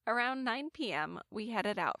 Around 9 p.m., we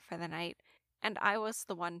headed out for the night, and I was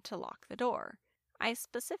the one to lock the door. I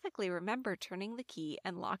specifically remember turning the key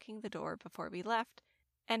and locking the door before we left,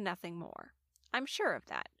 and nothing more. I'm sure of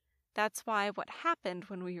that. That's why what happened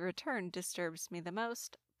when we returned disturbs me the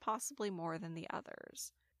most, possibly more than the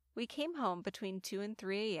others. We came home between 2 and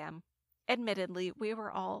 3 a.m. Admittedly, we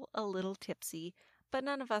were all a little tipsy, but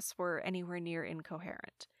none of us were anywhere near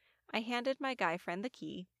incoherent. I handed my guy friend the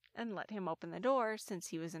key and let him open the door since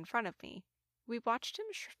he was in front of me. We watched him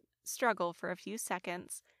struggle for a few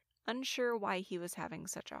seconds, unsure why he was having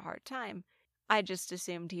such a hard time. I just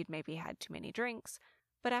assumed he'd maybe had too many drinks,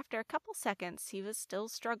 but after a couple seconds he was still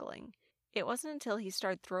struggling. It wasn't until he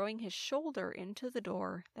started throwing his shoulder into the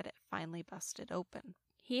door that it finally busted open.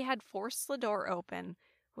 He had forced the door open,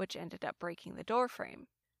 which ended up breaking the door frame.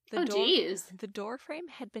 The door frame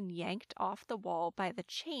had been yanked off the wall by the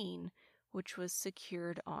chain, which was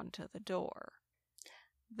secured onto the door.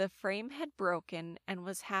 The frame had broken and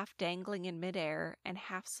was half dangling in midair and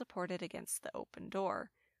half supported against the open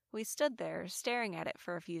door. We stood there, staring at it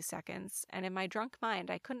for a few seconds, and in my drunk mind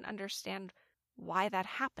I couldn't understand why that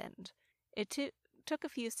happened. It took a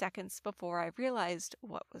few seconds before I realized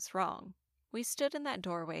what was wrong. We stood in that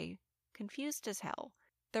doorway, confused as hell.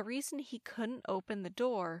 The reason he couldn't open the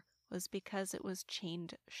door was because it was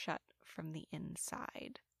chained shut from the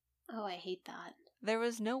inside. Oh, I hate that. There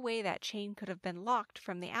was no way that chain could have been locked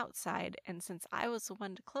from the outside, and since I was the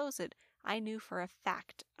one to close it, I knew for a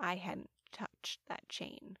fact I hadn't touched that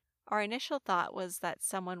chain. Our initial thought was that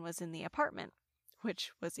someone was in the apartment,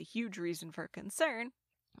 which was a huge reason for concern.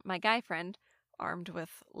 My guy friend, armed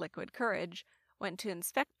with liquid courage, went to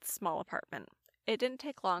inspect the small apartment. It didn't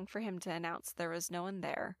take long for him to announce there was no one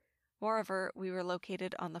there. Moreover, we were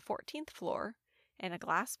located on the 14th floor in a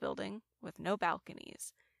glass building with no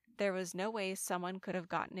balconies. There was no way someone could have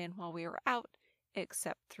gotten in while we were out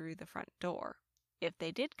except through the front door. If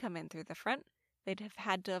they did come in through the front, they'd have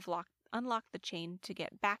had to have unlocked the chain to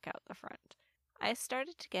get back out the front. I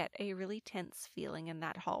started to get a really tense feeling in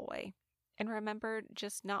that hallway, and remembered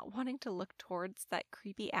just not wanting to look towards that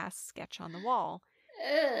creepy-ass sketch on the wall.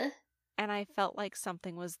 Ugh. And I felt like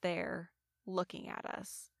something was there looking at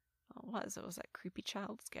us. Well, it was that creepy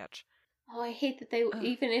child sketch. Oh, I hate that they,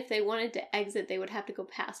 even if they wanted to exit, they would have to go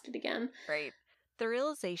past it again. Right. The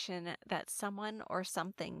realization that someone or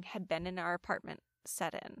something had been in our apartment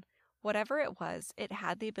set in. Whatever it was, it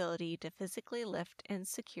had the ability to physically lift and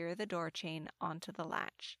secure the door chain onto the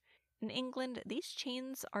latch. In England, these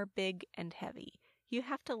chains are big and heavy. You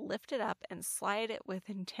have to lift it up and slide it with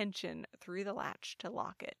intention through the latch to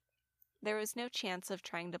lock it. There was no chance of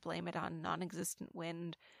trying to blame it on non-existent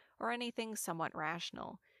wind or anything somewhat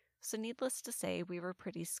rational, so needless to say, we were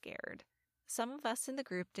pretty scared. Some of us in the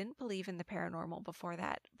group didn't believe in the paranormal before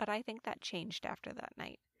that, but I think that changed after that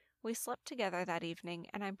night. We slept together that evening,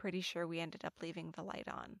 and I'm pretty sure we ended up leaving the light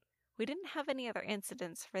on. We didn't have any other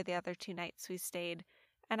incidents for the other 2 nights we stayed,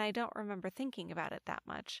 and I don't remember thinking about it that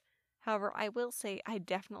much. However, I will say I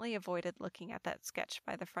definitely avoided looking at that sketch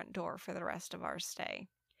by the front door for the rest of our stay.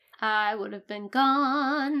 I would have been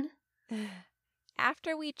gone.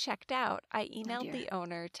 After we checked out, I emailed the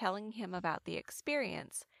owner telling him about the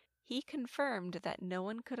experience. He confirmed that no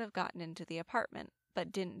one could have gotten into the apartment,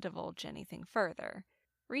 but didn't divulge anything further.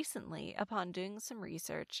 Recently, upon doing some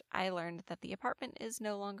research, I learned that the apartment is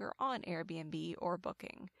no longer on Airbnb or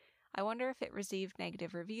Booking. I wonder if it received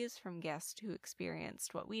negative reviews from guests who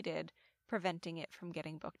experienced what we did, preventing it from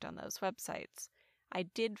getting booked on those websites. I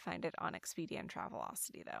did find it on Expedia and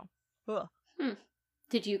Travelocity, though.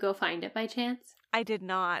 Did you go find it by chance? I did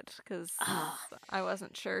not, because I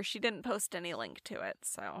wasn't sure. She didn't post any link to it,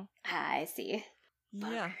 so. I see.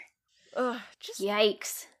 Yeah. Just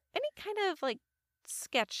yikes. any kind of,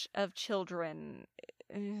 sketch of children.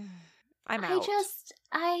 I'm out.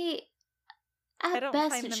 At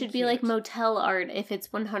best, it should be like motel art if it's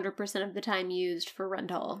 100% of the time used for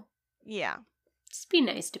rental. Yeah. Just be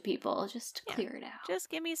nice to people. Just clear it out. Just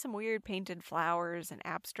give me some weird painted flowers and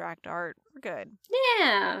abstract art. We're good.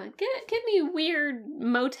 Yeah. Give me weird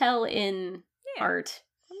Motel Inn art.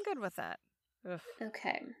 I'm good with that. Ugh.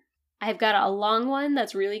 Okay. I've got a long one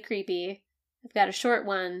that's really creepy. I've got a short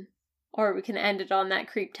one. Or we can end it on that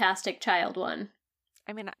creeptastic child one.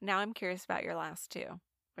 I mean, now I'm curious about your last 2.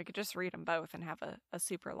 We could just read them both and have a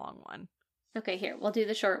super long one. Okay, here. We'll do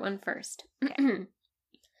the short one first. Okay.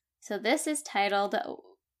 So this is titled,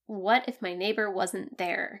 What If My Neighbor Wasn't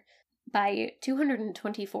There? By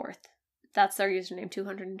 224th. That's our username,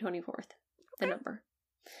 224th, the number.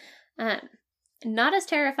 Not as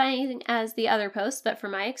terrifying as the other posts, but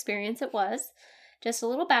from my experience it was. Just a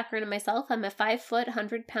little background on myself. I'm a 5 foot,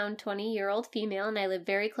 100-pound, 20-year-old female, and I live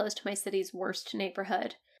very close to my city's worst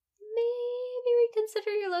neighborhood. Maybe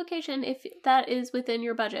reconsider your location if that is within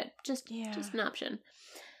your budget. Just an option.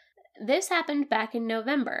 This happened back in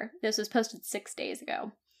November. This was posted 6 days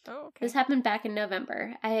ago. Oh, okay. This happened back in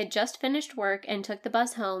November. I had just finished work and took the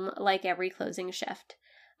bus home like every closing shift.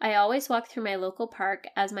 I always walk through my local park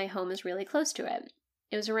as my home is really close to it.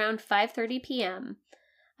 It was around 5:30 p.m.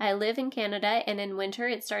 I live in Canada, and in winter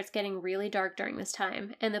it starts getting really dark during this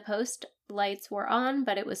time, and the post lights were on,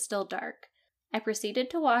 but it was still dark. I proceeded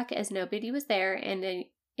to walk as nobody was there, and I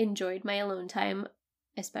enjoyed my alone time,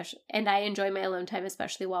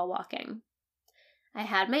 especially while walking. I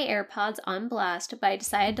had my AirPods on blast, but I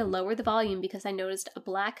decided to lower the volume because I noticed a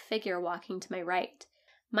black figure walking to my right.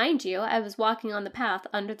 Mind you, I was walking on the path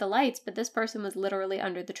under the lights, but this person was literally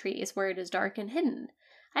under the trees where it is dark and hidden.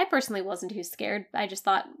 I personally wasn't too scared. I just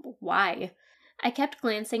thought, why? I kept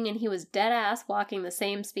glancing and he was dead ass walking the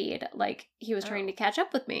same speed, like he was trying to catch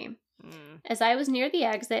up with me. As I was near the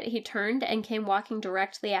exit, he turned and came walking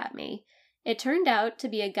directly at me. It turned out to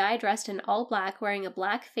be a guy dressed in all black wearing a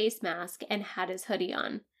black face mask and had his hoodie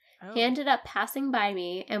on. He ended up passing by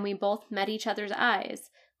me and we both met each other's eyes.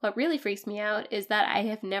 What really freaks me out is that I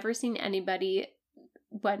have never seen anybody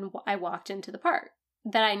when I walked into the park.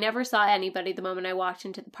 That I never saw anybody the moment I walked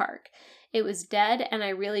into the park. It was dead, and I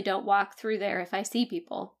really don't walk through there if I see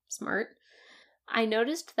people. Smart. I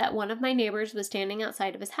noticed that one of my neighbors was standing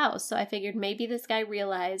outside of his house, so I figured maybe this guy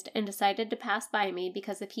realized and decided to pass by me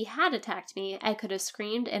because if he had attacked me, I could have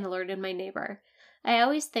screamed and alerted my neighbor. I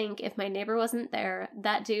always think if my neighbor wasn't there,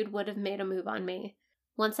 that dude would have made a move on me.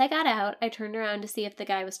 Once I got out, I turned around to see if the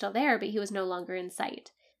guy was still there, but he was no longer in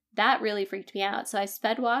sight. That really freaked me out, so I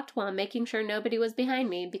sped walked while making sure nobody was behind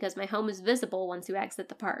me because my home is visible once you exit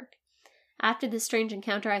the park. After this strange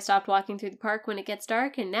encounter, I stopped walking through the park when it gets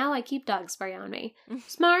dark, and now I keep dog spray on me.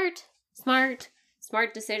 Smart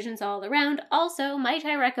decisions all around. Also, might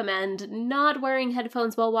I recommend not wearing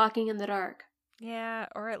headphones while walking in the dark? Yeah,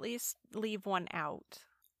 or at least leave one out.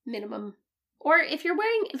 Minimum. Or if you're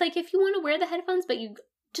wearing, like, if you want to wear the headphones, but you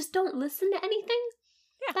just don't listen to anything,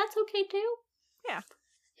 that's okay too. Yeah.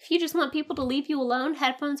 If you just want people to leave you alone,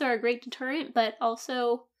 headphones are a great deterrent, but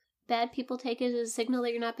also bad people take it as a signal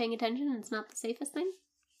that you're not paying attention and it's not the safest thing.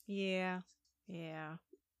 Yeah.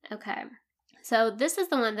 Okay. So this is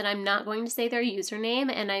the one that I'm not going to say their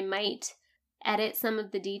username, and I might edit some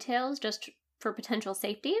of the details just for potential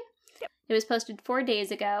safety. Yep. It was posted 4 days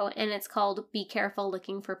ago, and it's called Be Careful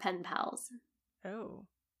Looking for Pen Pals. Oh.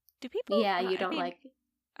 Do people? Yeah, you don't like...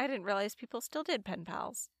 I didn't realize people still did pen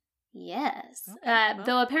pals. Yes. Okay, well.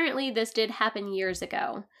 Though apparently this did happen years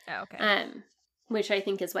ago. Oh, okay. Which I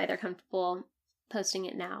think is why they're comfortable posting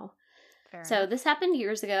it now. Fair So enough. this happened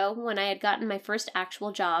years ago when I had gotten my first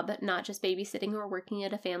actual job, not just babysitting or working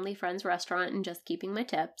at a family friend's restaurant and just keeping my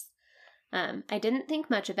tips. I didn't think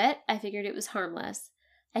much of it. I figured it was harmless.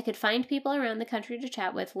 I could find people around the country to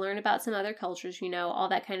chat with, learn about some other cultures, all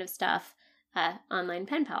that kind of stuff. Online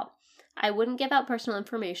pen pal. I wouldn't give out personal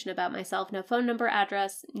information about myself, no phone number,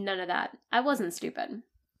 address, none of that. I wasn't stupid.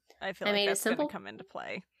 I feel like that's going to come into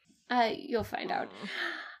play. You'll find out.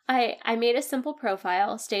 I made a simple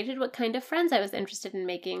profile, stated what kind of friends I was interested in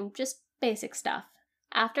making, just basic stuff.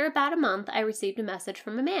 After about a month, I received a message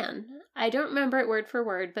from a man. I don't remember it word for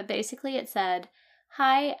word, but basically it said,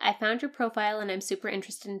 "Hi, I found your profile and I'm super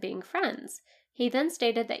interested in being friends." He then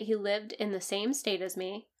stated that he lived in the same state as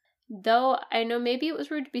me. Though I know maybe it was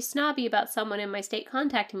rude to be snobby about someone in my state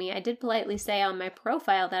contacting me, I did politely say on my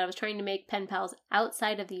profile that I was trying to make pen pals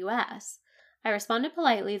outside of the U.S. I responded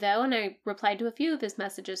politely, though, and I replied to a few of his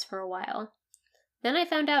messages for a while. Then I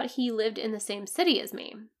found out he lived in the same city as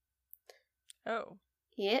me. Oh.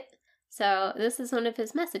 Yep. So this is one of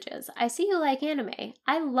his messages. "I see you like anime.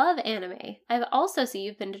 I love anime. I also see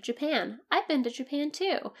you've been to Japan. I've been to Japan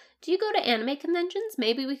too. Do you go to anime conventions?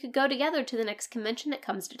 Maybe we could go together to the next convention that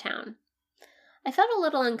comes to town." I felt a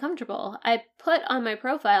little uncomfortable. I put on my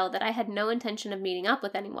profile that I had no intention of meeting up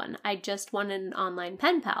with anyone. I just wanted an online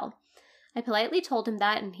pen pal. I politely told him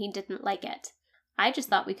that, and he didn't like it. I just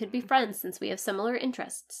thought we could be friends since we have similar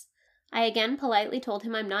interests. I again politely told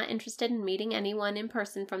him I'm not interested in meeting anyone in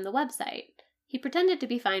person from the website. He pretended to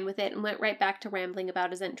be fine with it and went right back to rambling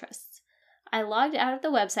about his interests. I logged out of the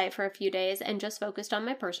website for a few days and just focused on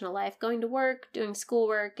my personal life, going to work, doing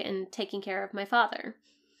schoolwork, and taking care of my father.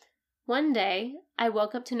 One day, I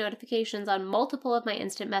woke up to notifications on multiple of my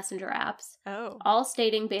instant messenger apps, all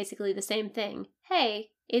stating basically the same thing.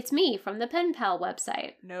 "Hey, it's me from the Pen Pal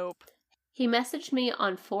website." Nope. He messaged me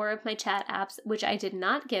on 4 of my chat apps, which I did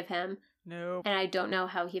not give him. Nope. And I don't know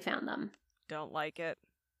how he found them. Don't like it.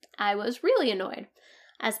 I was really annoyed.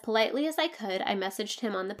 As politely as I could, I messaged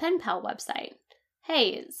him on the Pen Pal website.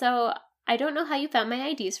 "Hey, so I don't know how you found my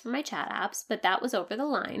IDs for my chat apps, but that was over the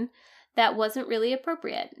line. That wasn't really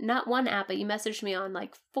appropriate. Not one app, but you messaged me on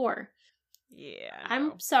like 4. Yeah.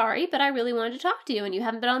 I'm sorry, but I really wanted to talk to you, and you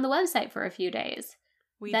haven't been on the website for a few days.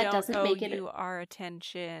 We don't owe you our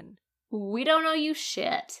attention. We don't owe you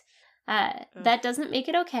shit. That doesn't make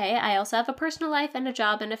it okay. I also have a personal life and a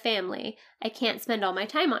job and a family. I can't spend all my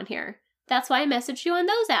time on here. That's why I messaged you on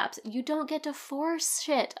those apps. You don't get to force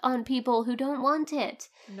shit on people who don't want it."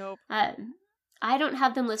 Nope. I don't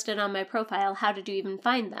have them listed on my profile. How did you even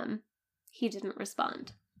find them? He didn't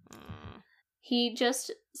respond. He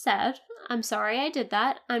just said, "I'm sorry I did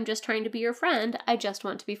that. I'm just trying to be your friend. I just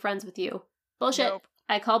want to be friends with you." Bullshit. Nope.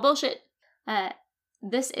 I call bullshit.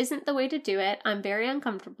 This isn't the way to do it. I'm very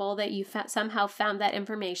uncomfortable that you somehow found that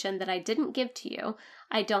information that I didn't give to you.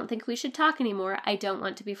 I don't think we should talk anymore. I don't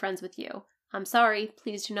want to be friends with you. I'm sorry.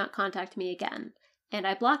 Please do not contact me again. And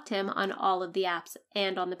I blocked him on all of the apps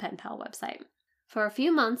and on the Pen Pal website. For a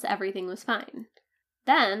few months, everything was fine.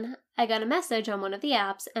 Then, I got a message on one of the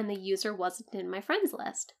apps and the user wasn't in my friends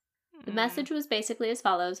list. The message was basically as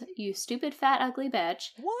follows: you stupid, fat, ugly bitch.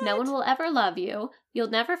 What? No one will ever love you. You'll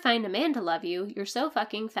never find a man to love you. You're so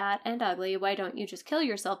fucking fat and ugly. Why don't you just kill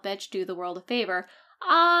yourself, bitch? Do the world a favor.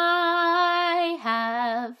 I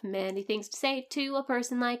have many things to say to a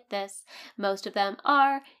person like this. Most of them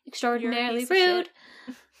are extraordinarily rude.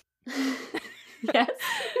 Yes.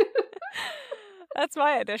 That's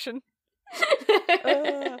my addition.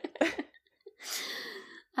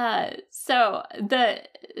 So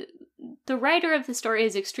the writer of the story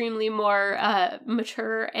is extremely more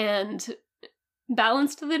mature and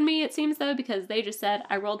balanced than me, it seems, though, because they just said,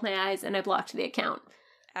 I rolled my eyes and I blocked the account.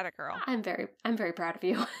 Atta girl. I'm very proud of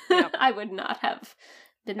you. Yep. I would not have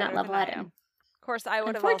been that level headed. Of course, I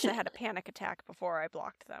would have also had a panic attack before I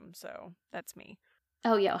blocked them, so that's me.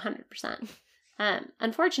 Oh, yeah, 100%.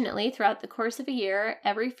 Unfortunately, throughout the course of a year,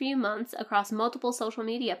 every few months, across multiple social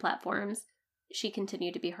media platforms, she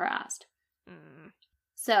continued to be harassed.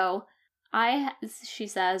 So, she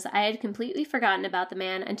says, I had completely forgotten about the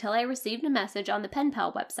man until I received a message on the Pen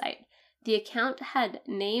Pal website. The account had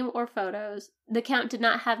name or photos. The account did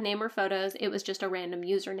not have name or photos. It was just a random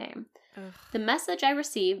username. Ugh. The message I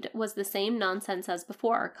received was the same nonsense as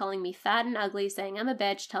before, calling me fat and ugly, saying I'm a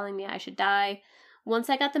bitch, telling me I should die.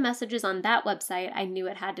 Once I got the messages on that website, I knew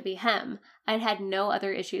it had to be him. I'd had no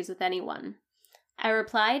other issues with anyone. I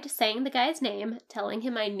replied, saying the guy's name, telling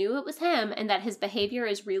him I knew it was him and that his behavior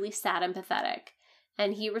is really sad and pathetic.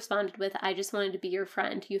 And he responded with, I just wanted to be your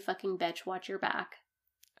friend. You fucking bitch, watch your back.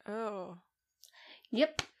 Oh.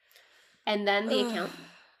 Yep. And then the account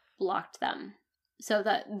blocked them. So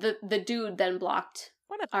the dude then blocked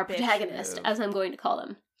our protagonist, as I'm going to call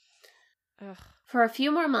him. Ugh. For a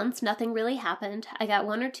few more months, nothing really happened. I got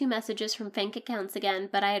 1 or 2 messages from fake accounts again,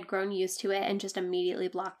 but I had grown used to it and just immediately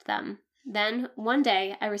blocked them. Then, one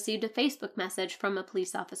day, I received a Facebook message from a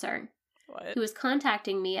police officer. What? Who was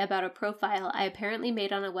contacting me about a profile I apparently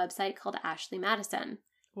made on a website called Ashley Madison.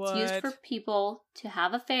 What? It's used for people to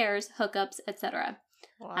have affairs, hookups, etc.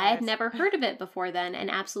 What? I had never heard of it before then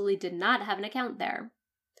and absolutely did not have an account there.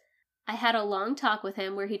 I had a long talk with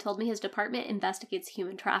him where he told me his department investigates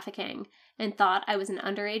human trafficking and thought I was an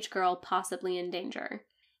underage girl possibly in danger.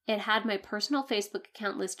 It had my personal Facebook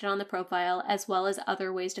account listed on the profile as well as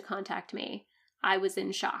other ways to contact me. I was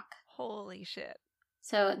in shock. Holy shit.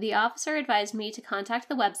 So the officer advised me to contact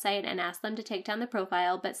the website and ask them to take down the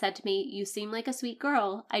profile, but said to me, you seem like a sweet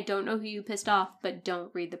girl. I don't know who you pissed off, but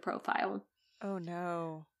don't read the profile. Oh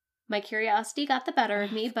no. My curiosity got the better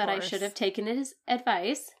of me, but I should have taken his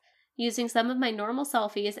advice. Using some of my normal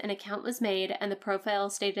selfies, an account was made, and the profile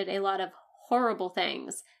stated a lot of horrible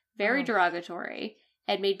things, very derogatory.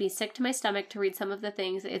 It made me sick to my stomach to read some of the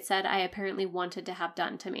things it said I apparently wanted to have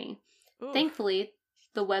done to me. Oof. Thankfully,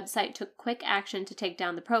 the website took quick action to take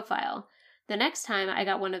down the profile. The next time I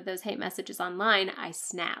got one of those hate messages online, I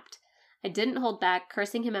snapped. I didn't hold back,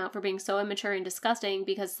 cursing him out for being so immature and disgusting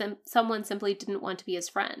because someone simply didn't want to be his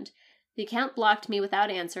friend. The account blocked me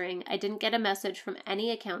without answering. I didn't get a message from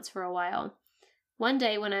any accounts for a while. One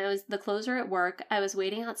day when I was the closer at work, I was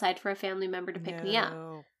waiting outside for a family member to pick me up.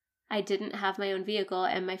 I didn't have my own vehicle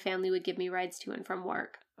and my family would give me rides to and from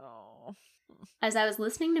work. Oh. As I was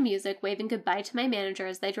listening to music, waving goodbye to my manager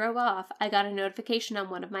as they drove off, I got a notification on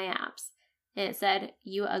one of my apps. And it said,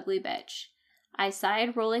 you ugly bitch. I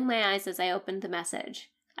sighed, rolling my eyes as I opened the message.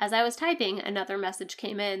 As I was typing, another message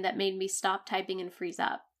came in that made me stop typing and freeze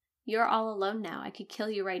up. You're all alone now. I could kill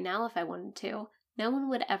you right now if I wanted to. No one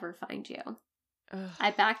would ever find you. Ugh.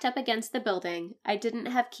 I backed up against the building. I didn't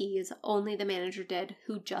have keys, only the manager did,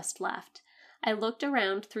 who just left. I looked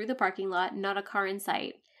around through the parking lot, not a car in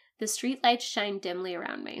sight. The street lights shined dimly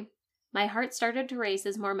around me. My heart started to race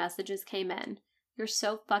as more messages came in. You're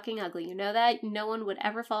so fucking ugly, you know that? No one would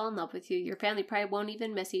ever fall in love with you. Your family probably won't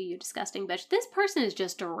even miss you, you disgusting bitch. This person is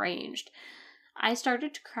just deranged. I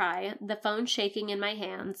started to cry, the phone shaking in my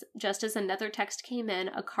hands. Just as another text came in,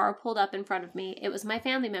 a car pulled up in front of me. It was my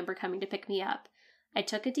family member coming to pick me up. I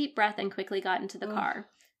took a deep breath and quickly got into the car.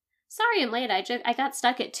 Sorry I'm late. I got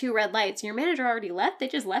stuck at 2 red lights. Your manager already left? They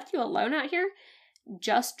just left you alone out here?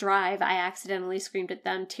 Just drive, I accidentally screamed at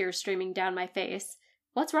them, tears streaming down my face.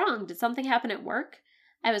 What's wrong? Did something happen at work?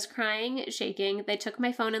 I was crying, shaking. They took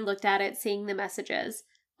my phone and looked at it, seeing the messages.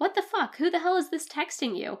 What the fuck? Who the hell is this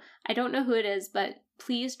texting you? I don't know who it is, but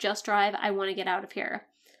please just drive. I want to get out of here.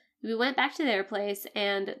 We went back to their place,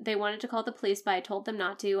 and they wanted to call the police, but I told them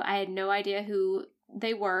not to. I had no idea who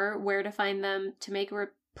they were, where to find them to make a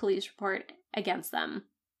police report against them.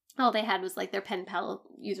 All they had was like their pen pal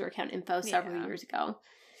user account info several years ago.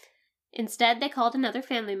 Instead, they called another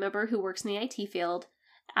family member who works in the IT field.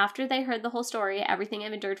 After they heard the whole story, everything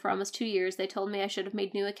I've endured for almost 2 years, they told me I should have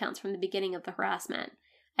made new accounts from the beginning of the harassment.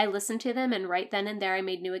 I listened to them, and right then and there I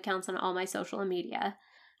made new accounts on all my social media.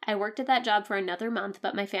 I worked at that job for another month,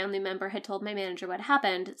 but my family member had told my manager what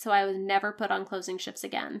happened, so I was never put on closing shifts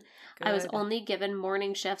again. Good. I was only given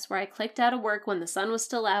morning shifts where I clicked out of work when the sun was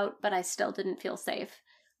still out, but I still didn't feel safe.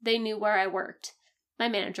 They knew where I worked. My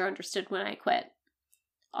manager understood when I quit.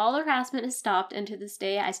 All harassment has stopped, and to this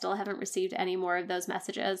day, I still haven't received any more of those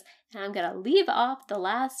messages, and I'm going to leave off the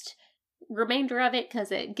last remainder of it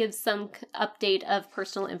because it gives some update of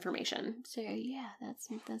personal information. So yeah, that's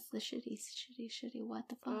the shitty, what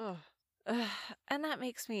the fuck? And that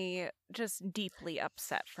makes me just deeply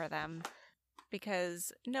upset for them,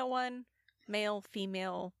 because no one, male,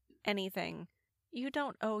 female, anything, you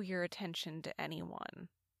don't owe your attention to anyone.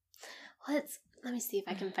 Let me see if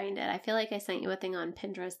I can find it. I feel like I sent you a thing on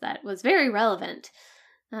Pinterest that was very relevant.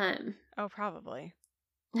 Oh, probably.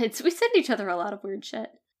 We send each other a lot of weird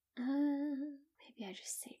shit. Maybe I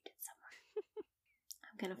just saved it somewhere.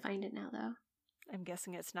 I'm gonna find it now, though. I'm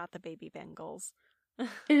guessing it's not the baby Bengals. It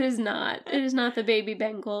is not. It is not the baby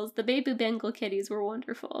Bengals. The baby Bengal kitties were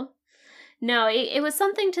wonderful. No, it was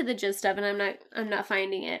something to the gist of, and I'm not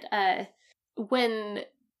finding it. When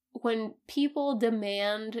people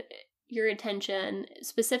demand your attention,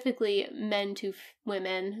 specifically men to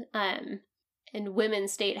women, and women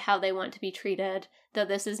state how they want to be treated, though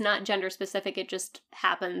this is not gender specific, it just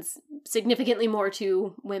happens significantly more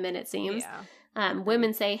to women, it seems. Yeah.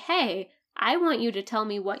 Women say, hey, I want you to tell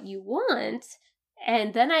me what you want,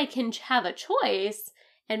 and then I can have a choice.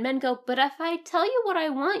 And men go, but if I tell you what I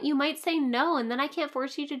want, you might say no, and then I can't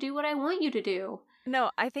force you to do what I want you to do.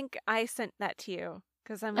 No, I think I sent that to you,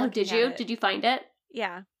 because I'm Oh, did you? Did you find it?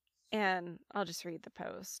 Yeah. And I'll just read the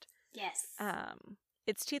post. Yes.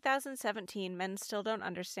 It's 2017. Men still don't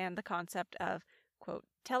understand the concept of, quote,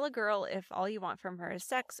 tell a girl if all you want from her is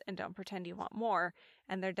sex and don't pretend you want more.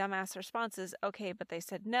 And their dumbass response is, okay, but they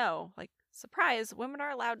said no. Like, surprise, women are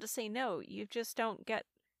allowed to say no. You just don't get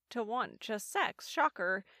to want just sex.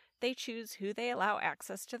 Shocker. They choose who they allow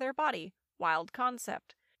access to their body. Wild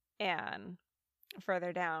concept. And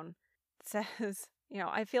further down, it says,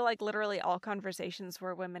 I feel like literally all conversations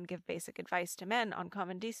where women give basic advice to men on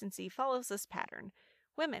common decency follows this pattern.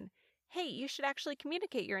 Women, hey, you should actually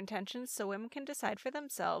communicate your intentions so women can decide for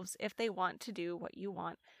themselves if they want to do what you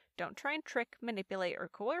want. Don't try and trick, manipulate, or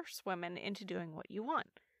coerce women into doing what you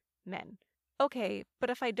want. Men, okay, but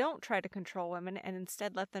if I don't try to control women and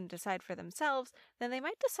instead let them decide for themselves, then they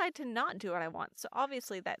might decide to not do what I want. So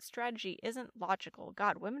obviously that strategy isn't logical.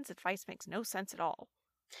 God, women's advice makes no sense at all.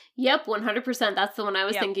 Yep, 100%. That's the one I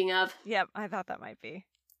was thinking of. Yep, I thought that might be.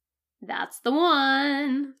 That's the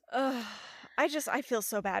one. Ugh, I feel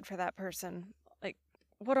so bad for that person. Like,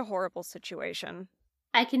 what a horrible situation.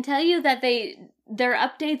 I can tell you that their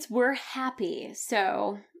updates were happy,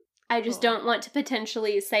 so I just don't want to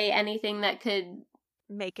potentially say anything that could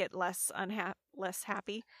make it less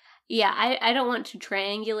happy. Yeah, I don't want to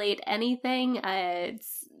triangulate anything.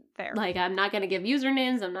 It's fair. Like, I'm not going to give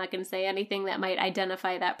usernames. I'm not going to say anything that might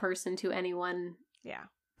identify that person to anyone. Yeah.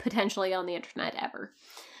 Potentially on the internet ever.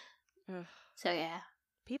 Ugh. So, yeah.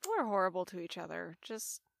 People are horrible to each other.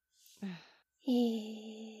 Just.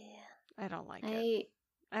 Yeah. I don't like it.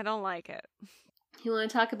 I don't like it. You want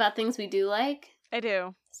to talk about things we do like? I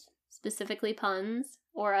do. Specifically puns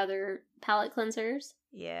or other palate cleansers?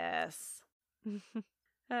 Yes.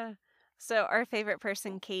 So our favorite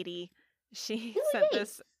person, Katie, she sent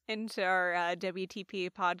this into our WTP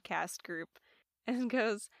podcast group and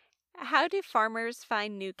goes, how do farmers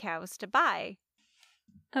find new cows to buy?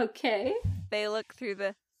 Okay. They look through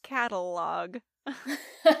the catalog.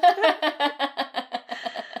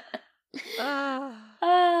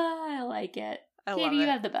 I like it. Katie, you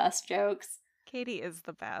have the best jokes. Katie is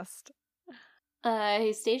the best.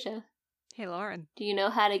 Hey, Stacia. Hey, Lauren. Do you know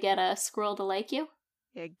how to get a squirrel to like you?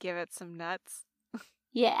 Yeah, give it some nuts.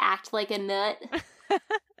 Yeah, act like a nut.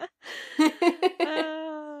 Did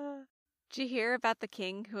you hear about the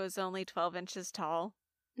king who was only 12 inches tall?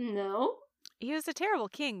 No. He was a terrible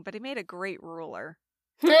king, but he made a great ruler.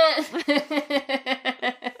 You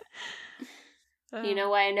know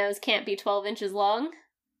why a nose can't be 12 inches long?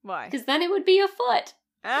 Why? Because then it would be a foot.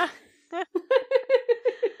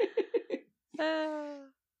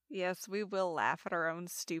 Yes, we will laugh at our own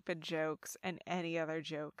stupid jokes and any other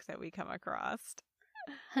joke that we come across.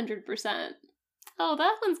 100%. Oh,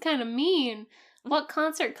 that one's kind of mean. What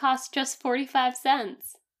concert costs just 45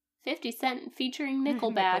 cents? 50 Cent featuring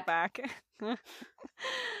Nickelback.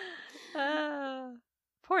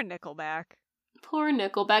 Poor Nickelback. Poor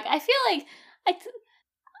Nickelback. I feel like I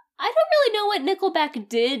don't really know what Nickelback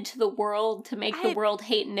did to the world to make the world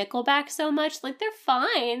hate Nickelback so much. Like, they're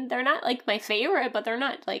fine. They're not, like, my favorite, but they're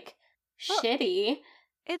not, like, shitty.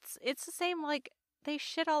 It's the same, like, they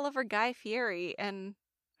shit all over Guy Fieri, and,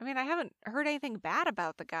 I mean, I haven't heard anything bad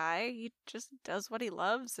about the guy. He just does what he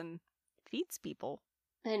loves and feeds people.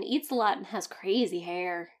 And eats a lot and has crazy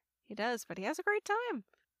hair. He does, but he has a great time.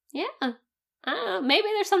 Yeah. I don't know. Maybe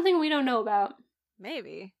there's something we don't know about.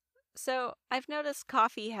 Maybe. So, I've noticed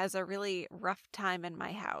coffee has a really rough time in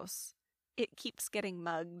my house. It keeps getting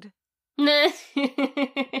mugged. Do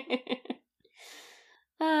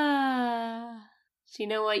you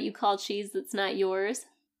know what you call cheese that's not yours?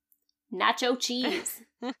 Nacho cheese.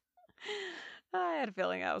 I had a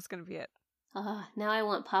feeling that was going to be it. Now I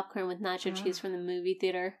want popcorn with nacho cheese from the movie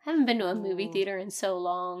theater. I haven't been to a movie theater in so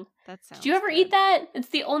long. That sounds Did you ever good. eat that? It's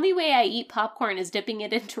the only way I eat popcorn is dipping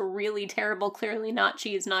it into really terrible, clearly not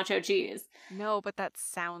cheese, nacho cheese. No, but that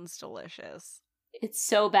sounds delicious. It's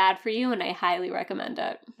so bad for you, and I highly recommend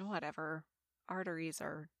it. Whatever. Arteries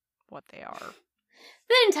are what they are.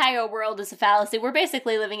 The entire world is a fallacy. We're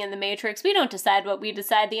basically living in the Matrix. We don't decide what we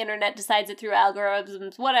decide. The internet decides it through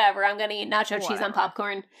algorithms. Whatever. I'm gonna eat nacho cheese on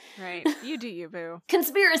popcorn. Right. You do you, boo.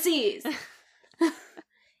 Conspiracies!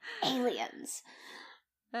 Aliens.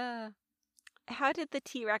 How did the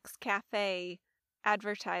T-Rex Cafe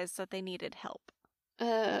advertise that they needed help?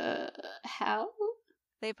 How?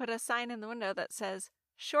 They put a sign in the window that says,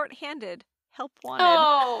 "Short-handed, help wanted."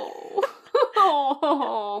 Oh!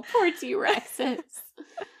 Oh, poor T-Rexes.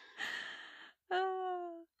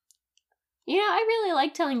 You know, I really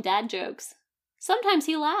like telling dad jokes. Sometimes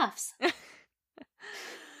he laughs.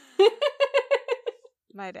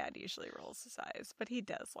 My dad usually rolls his eyes, but he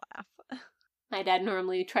does laugh. My dad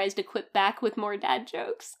normally tries to quip back with more dad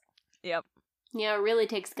jokes. Yep. Yeah, it really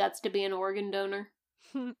takes guts to be an organ donor.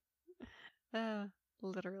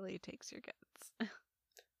 Literally takes your guts.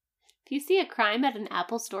 If you see a crime at an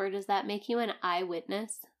Apple store, does that make you an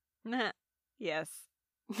eyewitness? Yes.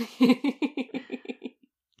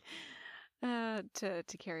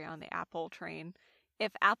 To carry on the Apple train,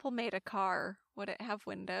 if Apple made a car, would it have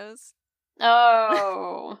windows?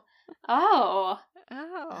 Oh. Oh.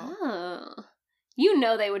 Oh. Oh. You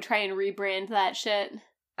know they would try and rebrand that shit.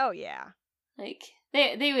 Oh, yeah. Like,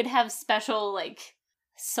 they would have special, like,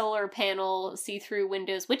 solar panel see-through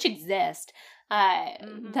windows, which exist,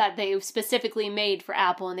 that they specifically made for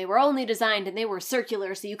Apple, and they were only designed, and they were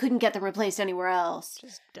circular, so you couldn't get them replaced anywhere else.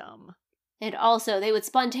 Just dumb. And also, they would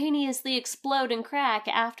spontaneously explode and crack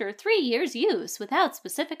after 3 years' use without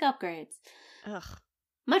specific upgrades. Ugh.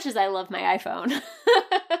 Much as I love my iPhone.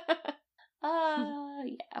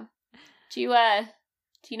 Yeah.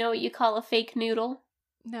 Do you know what you call a fake noodle?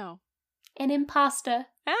 No. An impasta.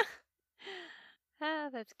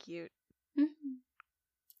 That's cute. Mm-hmm.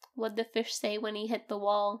 What'd the fish say when he hit the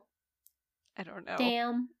wall? I don't know.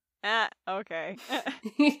 Damn. Okay.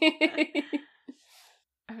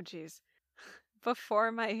 Oh, jeez.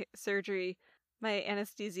 Before my surgery, my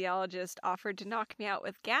anesthesiologist offered to knock me out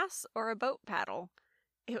with gas or a boat paddle.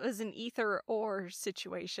 It was an either or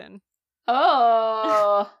situation.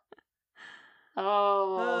 Oh.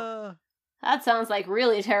 Oh. That sounds like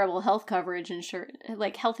really terrible health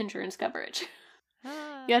insurance coverage.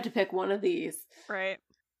 You have to pick one of these. Right.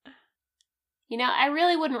 You know, I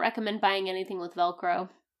really wouldn't recommend buying anything with Velcro.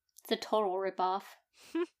 It's a total ripoff.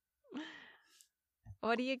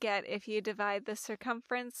 What do you get if you divide the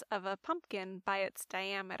circumference of a pumpkin by its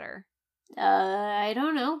diameter? I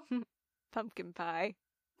don't know. Pumpkin pie.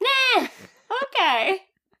 Nah! Okay.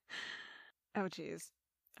 Oh, jeez.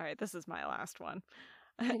 All right, this is my last one.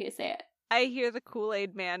 Okay, say it. I hear the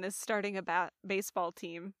Kool-Aid Man is starting a baseball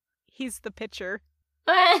team. He's the pitcher.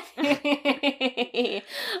 Oh,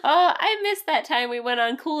 I missed that time we went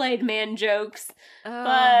on Kool-Aid Man jokes.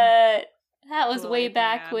 But that was way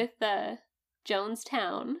back with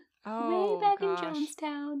Jonestown. Oh, way back gosh. in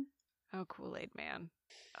Jonestown. Oh, Kool-Aid Man.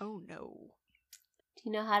 Oh, no. Do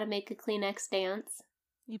you know how to make a Kleenex dance?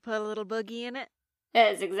 You put a little boogie in it?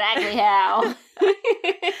 That's exactly how.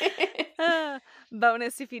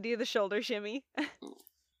 Bonus if you do the shoulder shimmy.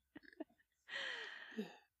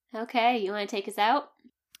 Okay, you want to take us out?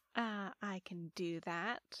 I can do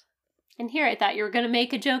that. And here I thought you were going to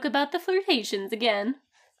make a joke about the flirtations again.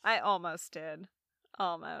 I almost did.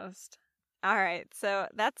 Almost. All right, so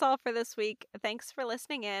that's all for this week. Thanks for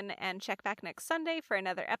listening in, and check back next Sunday for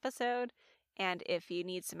another episode. And if you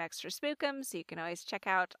need some extra spookums, you can always check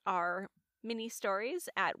out our mini stories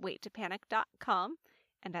at waittopanic.com.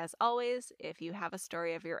 And as always, if you have a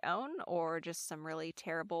story of your own or just some really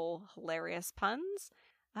terrible, hilarious puns,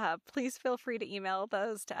 please feel free to email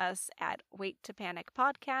those to us at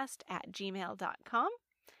waittopanic.podcast@gmail.com.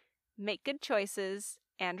 Make good choices,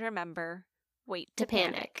 and remember, wait To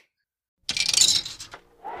panic.